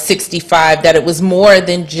of 65, that it was more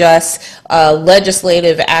than just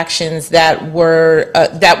legislative actions that were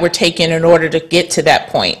taken in order to get to that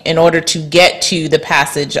point, in order to get to the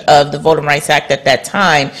passage of the Voting Rights Act at that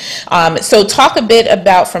time. So talk a bit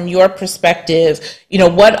about, from your perspective, you know,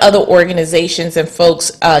 what other organizations and folks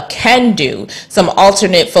can do, some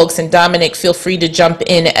alternate folks, and Dominic, feel free to jump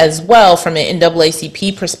in as well from an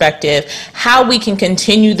NAACP perspective, how we can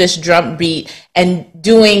continue this drumbeat and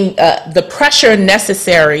doing the pressure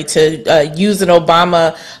necessary, to use an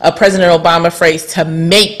President Obama phrase, to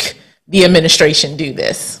make the administration do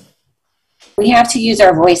this. We have to use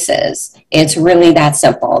our voices. It's really that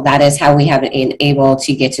simple. That is how we have been able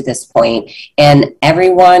to get to this point. And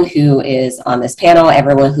everyone who is on this panel,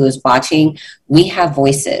 everyone who is watching, we have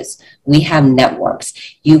voices. We have networks.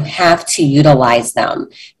 You have to utilize them.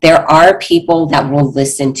 There are people that will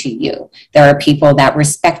listen to you. There are people that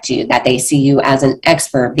respect you, that they see you as an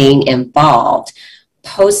expert being involved.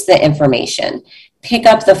 Post the information. Pick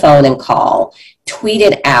up the phone and call. Tweet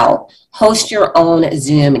it out. Host your own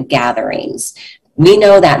Zoom gatherings. We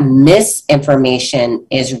know that misinformation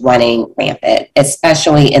is running rampant,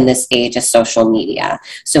 especially in this age of social media.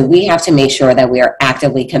 So we have to make sure that we are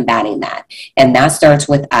actively combating that. And that starts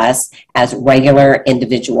with us as regular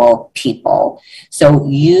individual people. So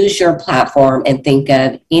use your platform and think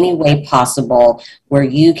of any way possible where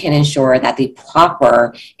you can ensure that the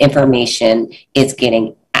proper information is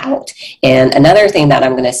getting out. And another thing that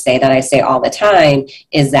I'm going to say, that I say all the time,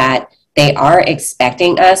 is that they are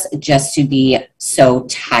expecting us just to be so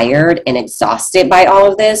tired and exhausted by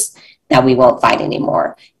all of this that we won't fight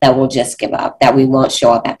anymore, that we'll just give up, that we won't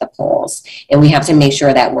show up at the polls. And we have to make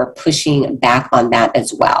sure that we're pushing back on that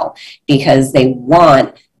as well, because they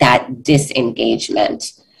want that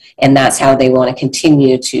disengagement. And that's how they want to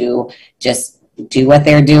continue to just do what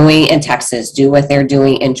they're doing in Texas, do what they're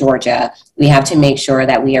doing in Georgia. We have to make sure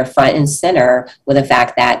that we are front and center with the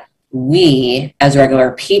fact that we, as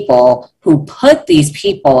regular people who put these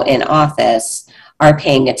people in office, are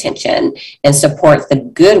paying attention and support the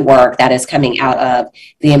good work that is coming out of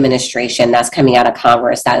the administration, that's coming out of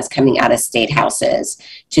Congress, that is coming out of state houses,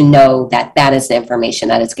 to know that that is the information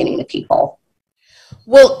that is getting to people.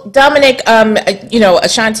 Well, Dominic, you know,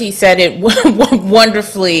 Ashanti said it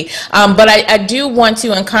wonderfully, but I do want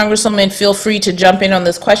to, and Congresswoman, feel free to jump in on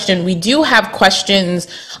this question. We do have questions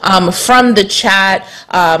from the chat.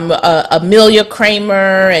 Amelia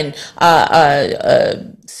Kramer and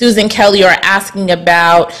Susan Kelly are asking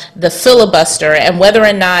about the filibuster and whether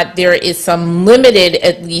or not there is some limited,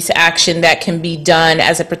 at least, action that can be done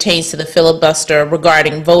as it pertains to the filibuster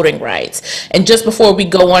regarding voting rights. And just before we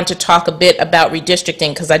go on to talk a bit about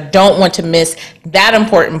redistricting, because I don't want to miss that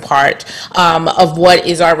important part of what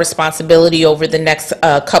is our responsibility over the next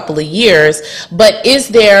couple of years, but is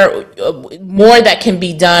there more that can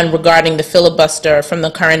be done regarding the filibuster from the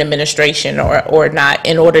current administration or not,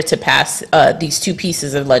 in order to pass these two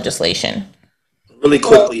pieces of legislation? Really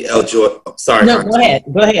quickly, Joy. Sorry. No, go ahead.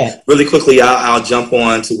 Go ahead. Really quickly, I'll jump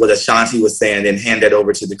on to what Ashanti was saying and hand that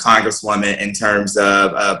over to the Congresswoman in terms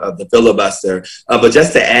of the filibuster. But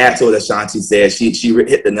just to add to what Ashanti said, she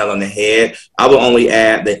hit the nail on the head. I will only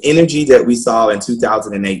add the energy that we saw in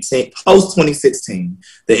 2018, post 2016,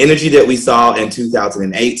 the energy that we saw in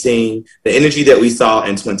 2018, the energy that we saw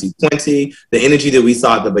in 2020, the energy that we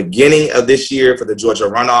saw at the beginning of this year for the Georgia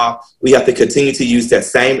runoff. We have to continue to use that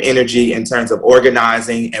same energy in terms of organizing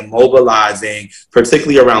and mobilizing,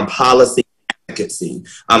 particularly around policy advocacy.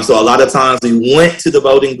 So a lot of times we went to the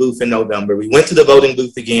voting booth in November, we went to the voting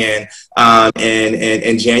booth again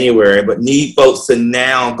in January, but need folks to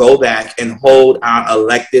now go back and hold our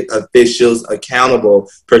elected officials accountable,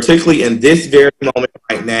 particularly in this very moment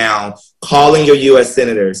right now, calling your U.S.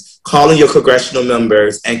 senators, calling your congressional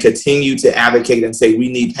members, and continue to advocate and say,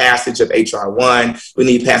 we need passage of H.R. 1, we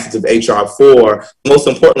need passage of H.R. 4. Most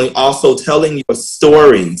importantly, also telling your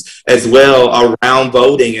stories as well around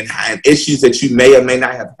voting and issues that you may or may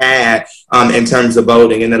not have had in terms of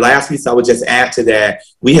voting. And the last piece I would just add to that,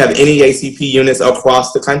 we have NAACP units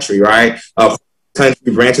across the country, right?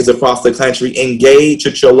 Country branches across the country. Engage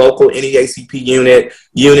with your local NAACP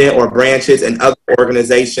unit or branches and other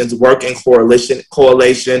organizations. Work in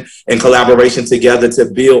coalition and collaboration together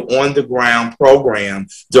to build on the ground program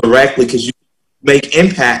directly, because you make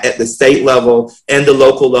impact at the state level and the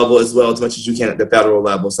local level as well, as much as you can at the federal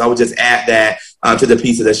level. So I would just add that to the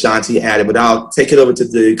piece that Ashanti added, but I'll take it over to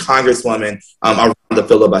the Congresswoman around the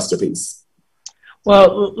filibuster piece.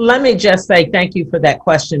 Well, let me just say thank you for that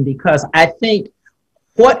question, because I think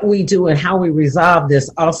what we do and how we resolve this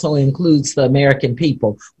also includes the American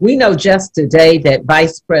people. We know just today that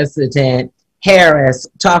Vice President Harris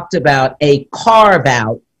talked about a carve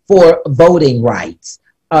out for voting rights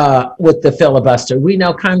with the filibuster. We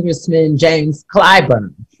know Congressman James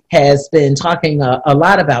Clyburn has been talking a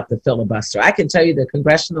lot about the filibuster. I can tell you the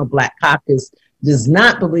Congressional Black Caucus does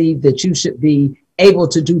not believe that you should be able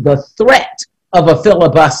to do the threat of a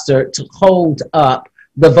filibuster to hold up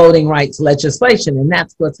the voting rights legislation, and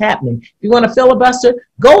that's what's happening. If you want to filibuster,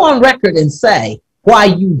 go on record and say why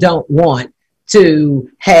you don't want to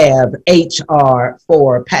have H.R.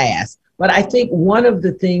 4 pass. But I think one of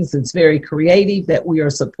the things that's very creative that we are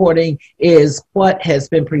supporting is what has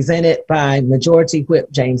been presented by Majority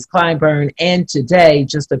Whip James Clyburn, and today,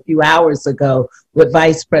 just a few hours ago, with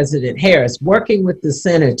Vice President Harris, working with the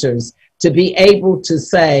senators to be able to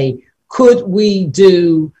say, could we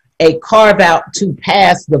do a carve out to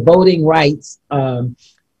pass the voting rights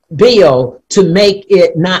bill to make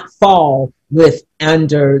it not fall with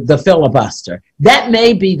under the filibuster? That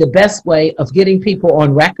may be the best way of getting people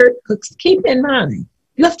on record. Because keep in mind,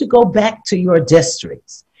 you have to go back to your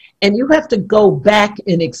districts and you have to go back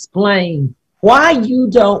and explain why you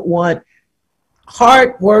don't want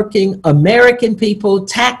hardworking American people,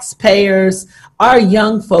 taxpayers, our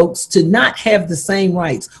young folks to not have the same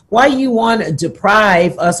rights. Why you want to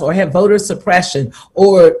deprive us or have voter suppression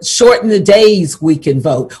or shorten the days we can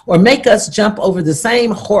vote or make us jump over the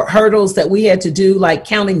same hurdles that we had to do, like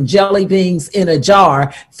counting jelly beans in a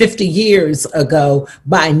jar 50 years ago,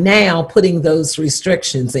 by now putting those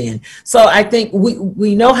restrictions in. So I think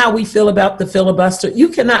we know how we feel about the filibuster. You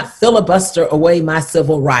cannot filibuster away my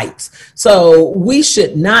civil rights. So we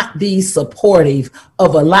should not be supportive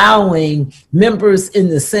of allowing members in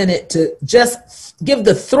the Senate to just give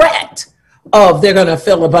the threat of they're going to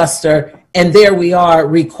filibuster, and there we are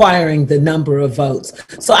requiring the number of votes.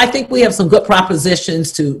 So I think we have some good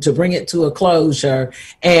propositions to bring it to a closure,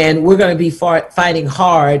 and we're going to be fighting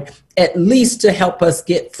hard at least to help us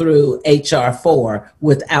get through H.R. 4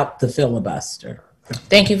 without the filibuster.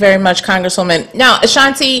 Thank you very much, Congresswoman. Now,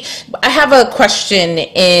 Ashanti, I have a question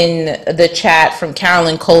in the chat from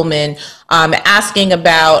Carolyn Coleman asking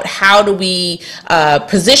about how do we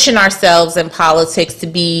position ourselves in politics to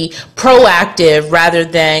be proactive rather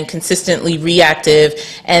than consistently reactive.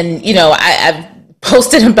 And, you know, I've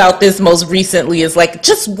posted about this most recently, is like,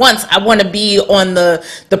 just once I want to be on the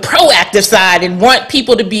proactive side and want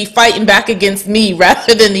people to be fighting back against me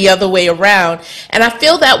rather than the other way around. And I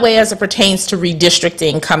feel that way as it pertains to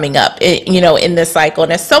redistricting coming up, you know, in this cycle.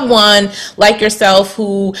 And as someone like yourself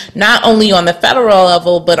who not only on the federal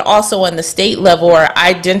level, but also on the state level are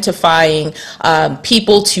identifying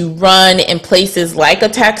people to run in places like a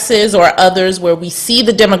Texas or others where we see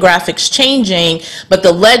the demographics changing, but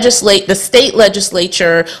the state legislature,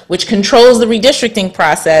 which controls the redistricting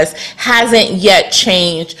process, hasn't yet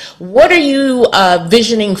changed. What are you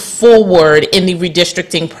visioning forward in the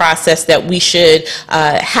redistricting process that we should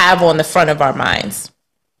have on the front of our minds?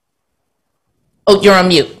 Oh, you're on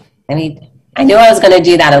mute. I knew I was going to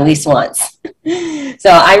do that at least once. So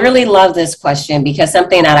I really love this question, because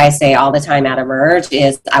something that I say all the time at Emerge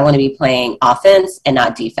is I want to be playing offense and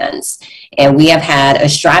not defense. And we have had a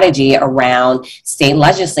strategy around state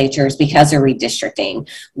legislatures because of redistricting.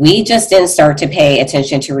 We just didn't start to pay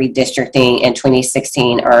attention to redistricting in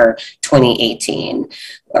 2016 or 2018.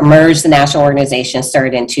 Emerge, the national organization,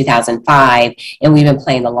 started in 2005, and we've been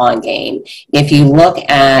playing the long game. If you look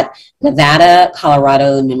at Nevada,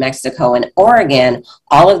 Colorado, New Mexico, and Oregon,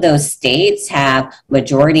 all of those states have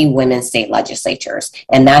majority women state legislatures,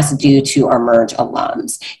 and that's due to Emerge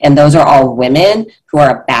alums. And those are all women who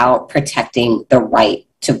are about protecting the right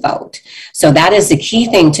to vote. So that is the key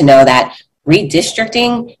thing to know, that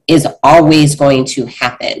redistricting is always going to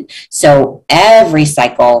happen. So every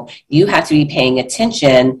cycle, you have to be paying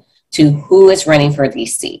attention to who is running for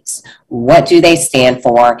these seats. What do they stand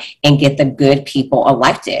for, and get the good people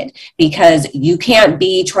elected? Because you can't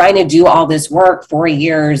be trying to do all this work 4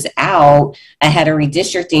 years out ahead of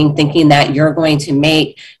redistricting thinking that you're going to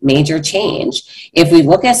make major change. If we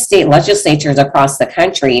look at state legislatures across the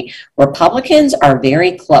country, Republicans are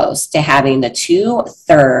very close to having the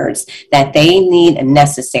 2/3 that they need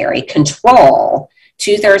necessary control,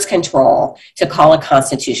 2/3 control to call a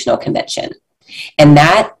constitutional convention. And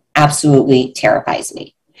that absolutely terrifies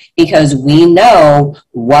me, because we know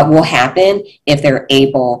what will happen if they're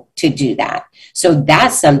able to do that. So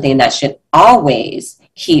that's something that should always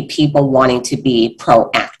keep people wanting to be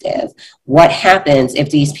proactive. What happens if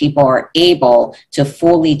these people are able to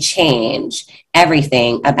fully change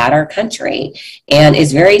everything about our country. And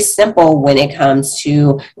it's very simple when it comes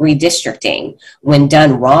to redistricting. When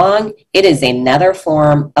done wrong, it is another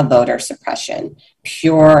form of voter suppression,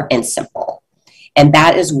 pure and simple. And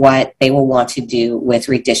that is what they will want to do with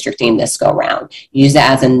redistricting this go round. Use it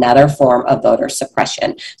as another form of voter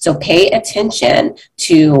suppression. So pay attention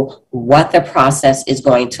to what the process is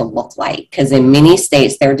going to look like, because in many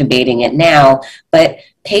states they're debating it now, but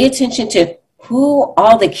pay attention to who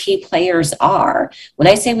all the key players are. When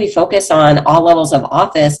I say we focus on all levels of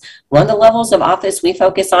office, one of the levels of office we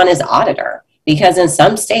focus on is auditor, because in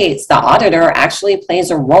some states, the auditor actually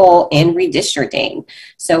plays a role in redistricting.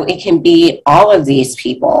 So it can be all of these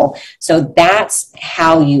people. So that's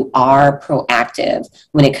how you are proactive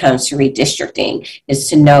when it comes to redistricting, is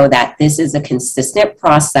to know that this is a consistent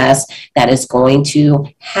process that is going to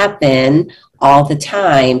happen all the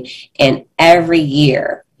time, and every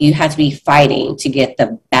year. You have to be fighting to get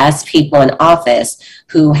the best people in office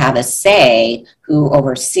who have a say, who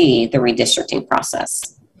oversee the redistricting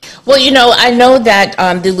process. Well, you know, I know that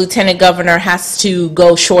the Lieutenant Governor has to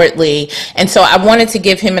go shortly, and so I wanted to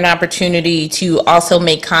give him an opportunity to also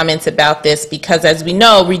make comments about this, because as we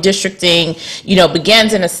know, redistricting, you know,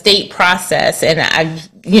 begins in a state process, and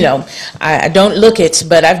I don't look it,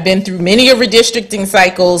 but I've been through many redistricting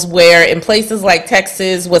cycles where in places like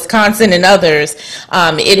Texas, Wisconsin, and others,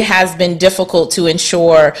 it has been difficult to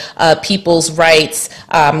ensure people's rights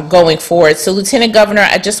going forward. So, Lieutenant Governor,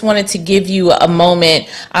 I just wanted to give you a moment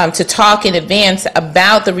to talk in advance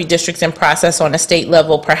about the redistricting process on a state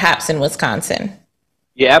level, perhaps in Wisconsin.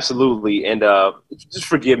 Yeah, absolutely. And just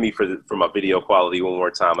forgive me for my video quality one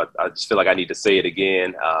more time. I just feel like I need to say it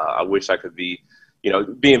again. I wish I could be, you know,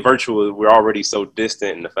 being virtual, we're already so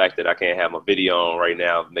distant, and the fact that I can't have my video on right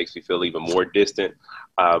now makes me feel even more distant.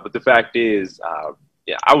 But the fact is,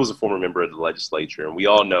 yeah, I was a former member of the legislature, and we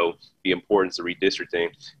all know the importance of redistricting,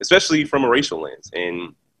 especially from a racial lens.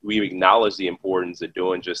 And we acknowledge the importance of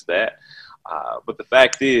doing just that. But the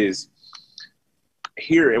fact is,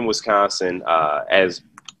 here in Wisconsin, as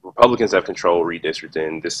Republicans have controlled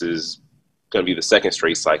redistricting, this is going to be the second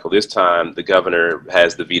straight cycle. This time, the governor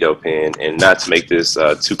has the veto pen, and not to make this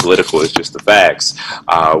too political, it's just the facts.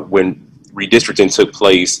 When redistricting took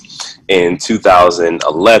place in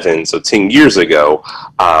 2011, so 10 years ago,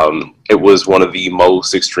 it was one of the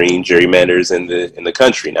most extreme gerrymanders in the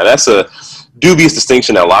country. Now, that's a dubious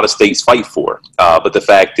distinction that a lot of states fight for, but the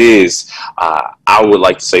fact is, I would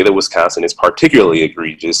like to say that Wisconsin is particularly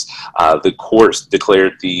egregious. The courts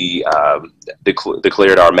declared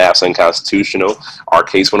declared our maps unconstitutional. Our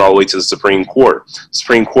case went all the way to the Supreme Court.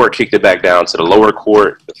 Supreme Court kicked it back down to the lower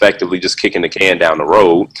court, effectively just kicking the can down the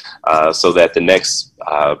road, so that the next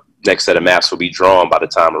set of maps will be drawn by the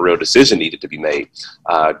time a real decision needed to be made.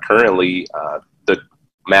 Currently, the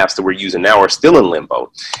maps that we're using now are still in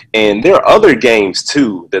limbo. And there are other games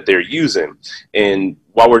too that they're using. And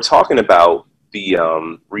while we're talking about the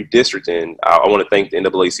redistricting, I want to thank the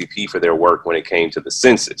NAACP for their work when it came to the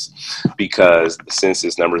census, because the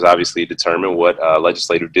census numbers obviously determine what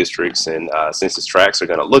legislative districts and census tracts are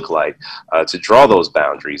going to look like to draw those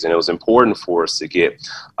boundaries. And it was important for us to get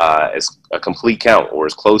a complete count, or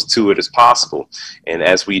as close to it as possible. And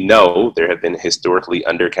as we know, there have been historically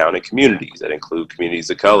undercounted communities that include communities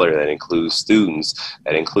of color, that include students,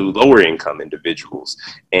 that include lower income individuals.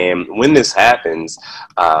 And when this happens,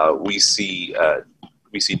 we see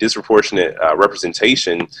disproportionate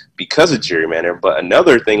representation because of gerrymandering. But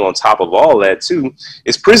another thing on top of all that too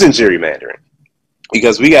is prison gerrymandering,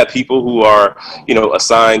 because we got people who are, you know,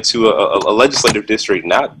 assigned to a legislative district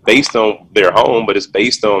not based on their home, but it's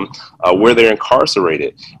based on where they're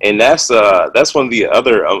incarcerated. And that's one of the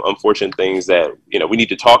other unfortunate things that, you know, we need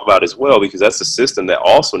to talk about as well, because that's a system that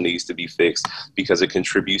also needs to be fixed, because it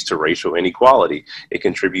contributes to racial inequality. It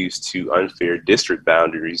contributes to unfair district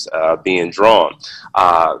boundaries being drawn.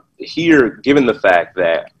 Here, given the fact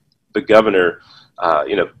that the governor,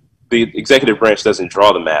 you know, the executive branch doesn't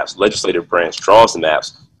draw the maps, legislative branch draws the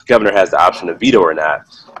maps, the governor has the option to veto or not.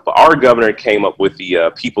 But our governor came up with the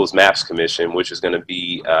People's Maps Commission, which is going to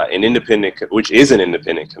be an independent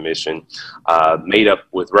commission made up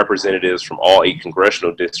with representatives from all 8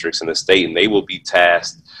 congressional districts in the state, and they will be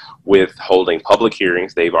tasked with holding public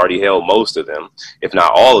hearings. They've already held most of them, if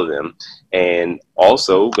not all of them, and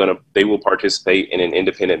also they will participate in an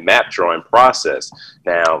independent map drawing process.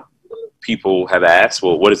 Now, people have asked,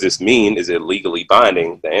 well, what does this mean? Is it legally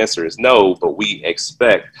binding? The answer is no, but we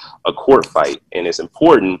expect a court fight. And it's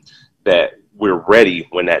important that we're ready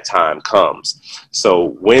when that time comes. So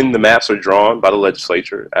when the maps are drawn by the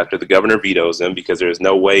legislature, after the governor vetoes them, because there's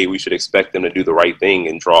no way we should expect them to do the right thing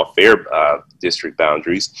and draw fair district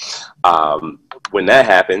boundaries, when that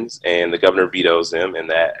happens and the governor vetoes them and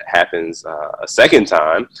that happens a second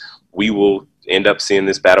time, we will end up seeing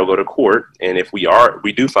this battle go to court. And if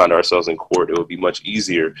we do find ourselves in court, it will be much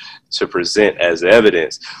easier to present as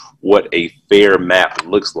evidence what a fair map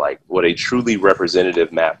looks like, what a truly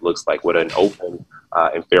representative map looks like, what an open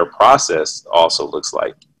and fair process also looks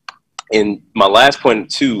like. And my last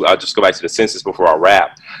point too, I'll just go back to the census before I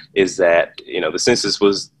wrap, is that, the census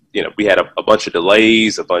was, we had a bunch of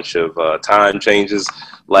delays, a bunch of time changes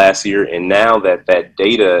last year. And now that that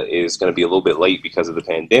data is going to be a little bit late because of the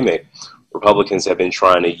pandemic, Republicans have been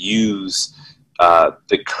trying to use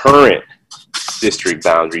the current district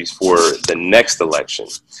boundaries for the next election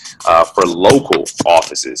for local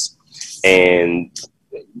offices. And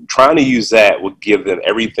trying to use that will give them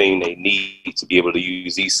everything they need to be able to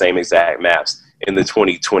use these same exact maps in the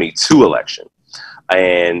 2022 election.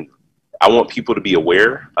 And I want people to be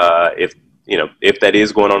aware, if that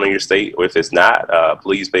is going on in your state, or if it's not,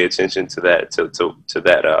 please pay attention to that,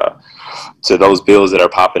 to those bills that are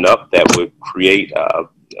popping up that would create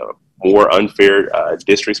more unfair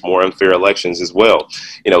districts, more unfair elections as well.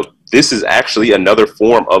 This is actually another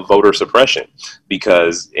form of voter suppression,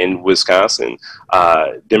 because in Wisconsin,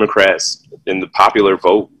 Democrats in the popular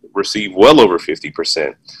vote receive well over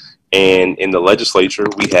 50%. And in the legislature,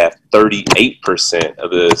 we have 38% of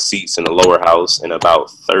the seats in the lower house and about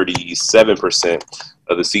 37%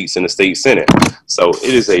 of the seats in the state Senate. So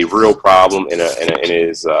it is a real problem, and it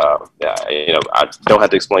is, I don't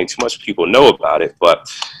have to explain too much. People know about it, but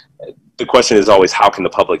the question is always, how can the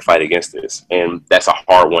public fight against this? And that's a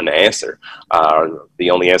hard one to answer.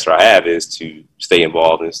 The only answer I have is to stay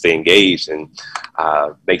involved and stay engaged and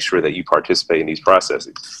make sure that you participate in these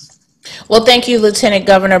processes. Well, thank you, Lieutenant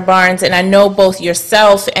Governor Barnes. And I know both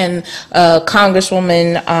yourself and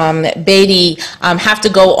Congresswoman Beatty have to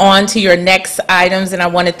go on to your next items. And I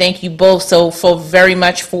want to thank you both very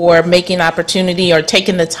much for making opportunity or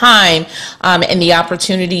taking the time and the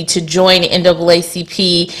opportunity to join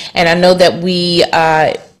NAACP. And I know that we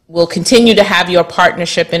will continue to have your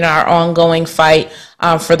partnership in our ongoing fight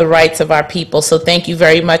for the rights of our people. So thank you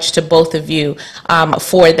very much to both of you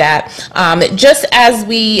for that. Just as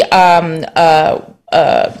we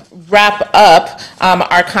wrap up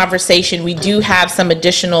our conversation, we do have some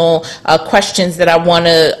additional questions that I want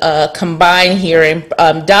to combine here.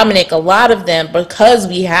 And Dominic, a lot of them, because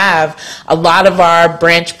we have a lot of our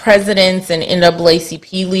branch presidents and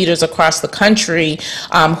NAACP leaders across the country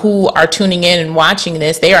who are tuning in and watching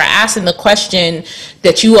this, they are asking the question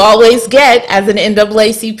that you always get as an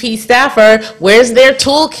NAACP staffer: where's their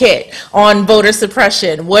toolkit on voter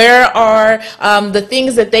suppression? Where are the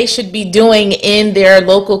things that they should be doing in their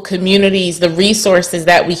local communities, the resources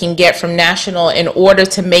that we can get from national in order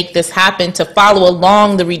to make this happen, to follow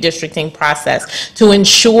along the redistricting process, to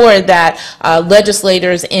ensure that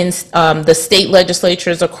legislators in the state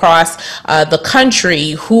legislatures across the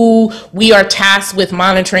country who we are tasked with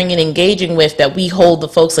monitoring and engaging with, that we hold the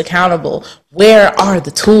folks accountable? Where are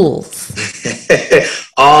the tools?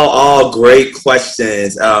 all great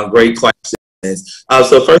questions. Great questions.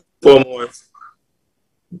 So first and foremost,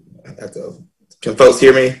 can folks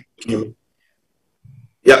hear me?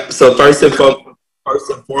 Yep. So first and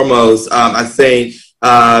foremost, I think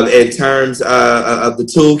in terms of the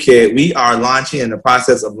toolkit, we are launching, in the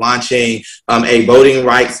process of launching, a voting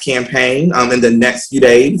rights campaign in the next few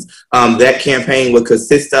days. That campaign will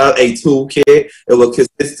consist of a toolkit. It will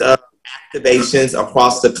consist of activations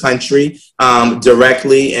across the country,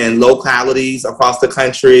 directly in localities across the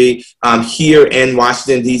country, here in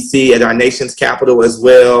Washington, D.C., at our nation's capital as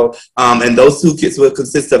well. And those toolkits will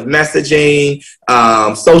consist of messaging,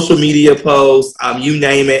 social media posts, you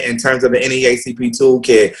name it, in terms of the NAACP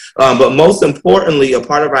toolkit. But most importantly, a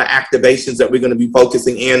part of our activations that we're going to be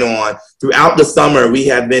focusing in on throughout the summer, we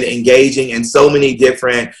have been engaging in so many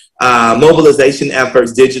different mobilization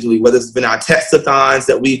efforts digitally, whether it's been our text-a-thons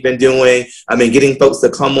that we've been doing, getting folks to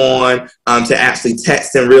come on to actually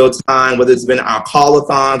text in real time, whether it's been our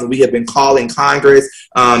call-a-thons, we have been calling Congress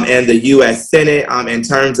and the U.S. Senate in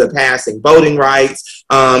terms of passing voting rights,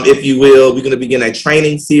 if you will. We're going to begin a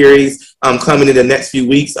training series coming in the next few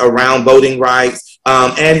weeks around voting rights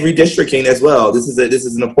and redistricting as well. This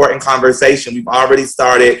is an important conversation. We've already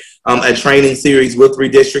started a training series with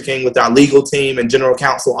redistricting with our legal team and general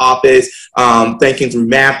counsel office, thinking through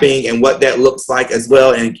mapping and what that looks like as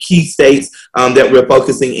well in key states that we're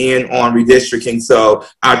focusing in on redistricting. So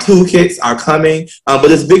our toolkits are coming,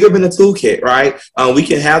 but it's bigger than a toolkit, right? We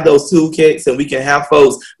can have those toolkits and we can have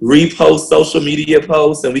folks repost social media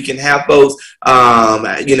posts and we can have folks,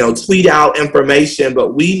 tweet out information,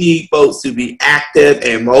 but we need folks to be active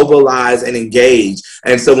and mobilized and engaged.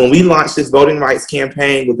 And so when we launched this voting rights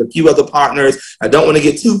campaign with a few other partners, I don't want to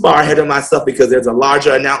get too far ahead of myself because there's a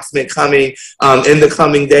larger announcement coming in the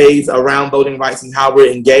coming days around voting rights and how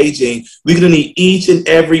we're engaging. We're going to need each and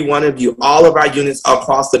every one of you, all of our units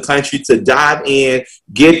across the country, to dive in,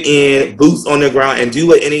 get in, boots on the ground, and do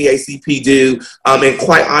what NAACP do, and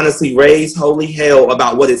quite honestly raise holy hell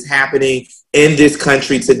about what is happening in this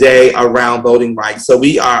country today around voting rights. So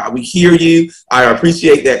we hear you. I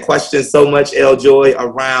appreciate that question so much, El Joy,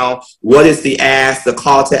 around what is the ask, the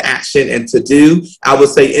call to action, and to do. I would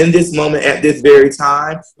say in this moment, at this very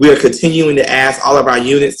time, we are continuing to ask all of our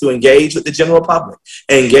units to engage with the general public,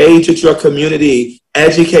 engage with your community,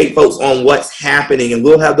 educate folks on what's happening, and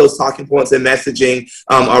we'll have those talking points and messaging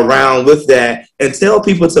around with that, and tell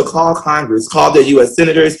people to call Congress, call their U.S.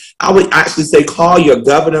 senators. I would actually say call your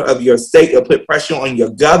governor of your state, or put pressure on your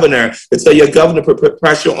governor to tell your governor to put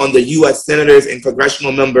pressure on the U.S. senators and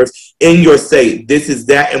congressional members in your state. This is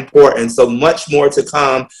that important. So much more to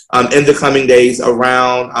come in the coming days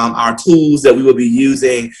around our tools that we will be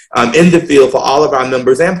using in the field for all of our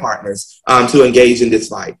members and partners to engage in this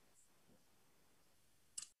fight.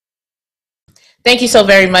 Thank you so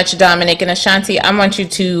very much, Dominic. And Ashanti, I want you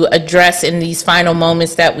to address in these final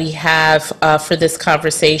moments that we have for this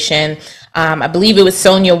conversation. I believe it was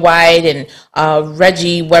Sonia White and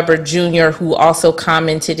Reggie Weber Jr. who also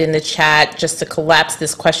commented in the chat, just to collapse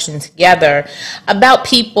this question together, about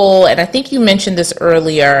people, and I think you mentioned this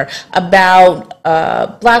earlier, about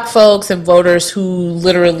Black folks and voters who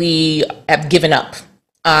literally have given up.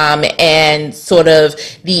 And sort of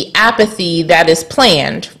the apathy that is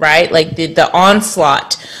planned, right? Like the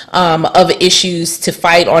onslaught of issues to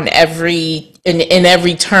fight on in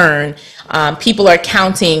every turn. People are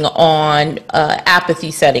counting on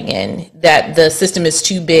apathy setting in, that the system is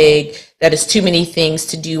too big, that it's too many things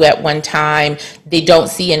to do at one time. They don't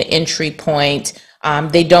see an entry point.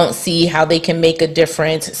 They don't see how they can make a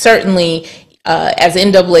difference. Certainly, as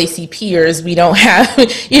NAACPers, we don't have,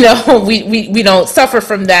 we don't suffer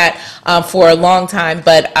from that for a long time.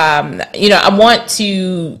 But, I want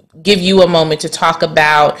to give you a moment to talk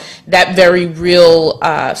about that very real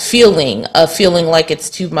feeling of feeling like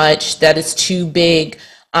it's too much, that it's too big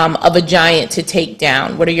of a giant to take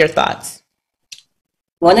down. What are your thoughts?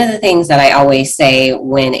 One of the things that I always say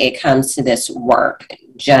when it comes to this work,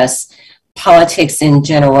 just politics in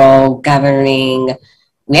general, governing,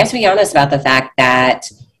 we have to be honest about the fact that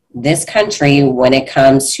this country, when it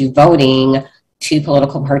comes to voting, to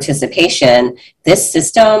political participation, this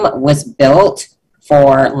system was built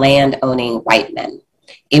for land-owning white men.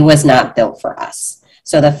 It was not built for us.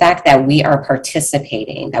 So the fact that we are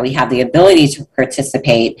participating, that we have the ability to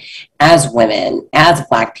participate as women, as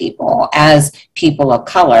Black people, as people of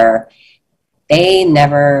color, they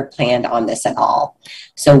never planned on this at all.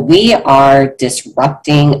 So we are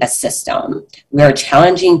disrupting a system. We are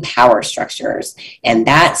challenging power structures, and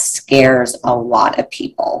that scares a lot of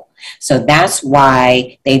people. So that's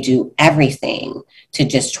why they do everything to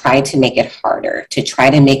just try to make it harder, to try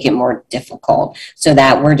to make it more difficult, so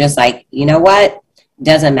that we're just like, you know what?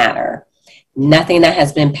 Doesn't matter. Nothing that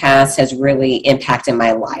has been passed has really impacted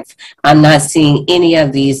my life. I'm not seeing any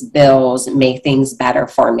of these bills make things better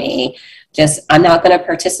for me. I'm not going to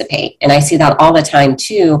participate. And I see that all the time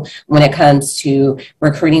too when it comes to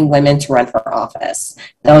recruiting women to run for office.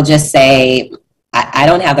 They'll just say, I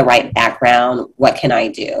don't have the right background. What can I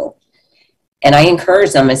do? And I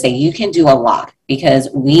encourage them and say, you can do a lot, because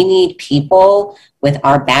we need people with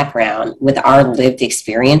our background, with our lived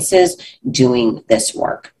experiences doing this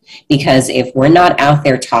work. Because if we're not out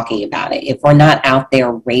there talking about it, if we're not out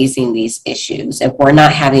there raising these issues, if we're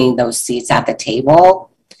not having those seats at the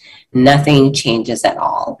table, nothing changes at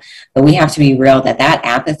all. But we have to be real that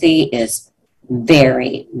apathy is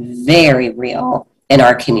very, very real in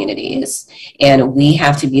our communities. And we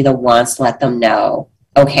have to be the ones to let them know,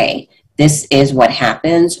 okay, this is what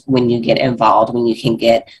happens when you get involved, when you can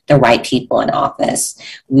get the right people in office.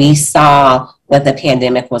 We saw what the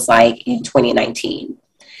pandemic was like in 2019.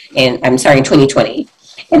 In 2020.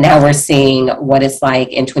 And now we're seeing what it's like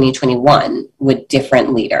in 2021 with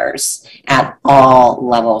different leaders at all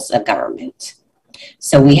levels of government.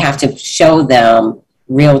 So we have to show them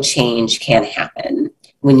real change can happen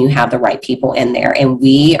when you have the right people in there. And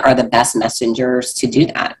we are the best messengers to do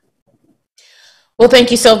that. Well,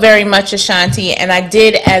 thank you so very much, Ashanti. And I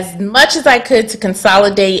did as much as I could to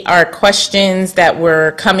consolidate our questions that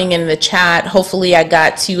were coming in the chat. Hopefully I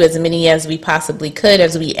got to as many as we possibly could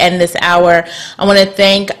as we end this hour. I want to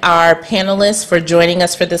thank our panelists for joining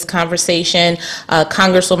us for this conversation.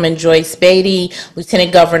 Congresswoman Joyce Beatty,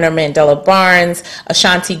 Lieutenant Governor Mandela Barnes,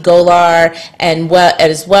 Ashanti Golar, and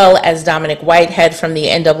as well as Dominic Whitehead from the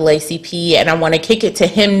NAACP. And I want to kick it to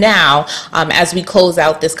him now as we close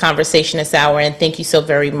out this conversation this hour. And thank you so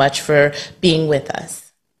very much for being with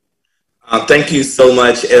us. Thank you so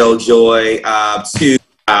much, L. Joy, to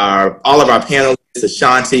all of our panelists,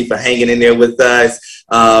 Ashanti for hanging in there with us,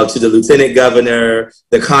 to the Lieutenant Governor,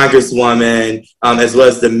 the Congresswoman, as well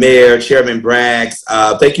as the Mayor, Chairman Braggs.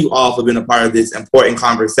 Thank you all for being a part of this important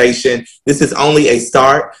conversation. This is only a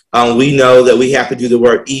start. We know that we have to do the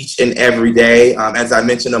work each and every day. As I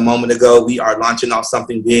mentioned a moment ago, we are launching off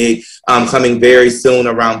something big coming very soon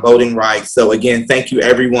around voting rights. So again, thank you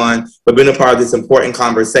everyone for being a part of this important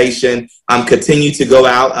conversation. Continue to go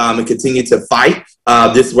out and continue to fight.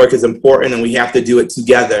 This work is important and we have to do it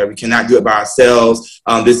together. We cannot do it by ourselves.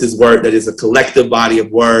 This is work that is a collective body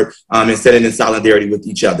of work and standing in solidarity with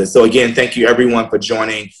each other. So again, thank you everyone for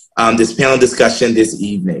joining this panel discussion this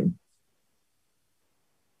evening.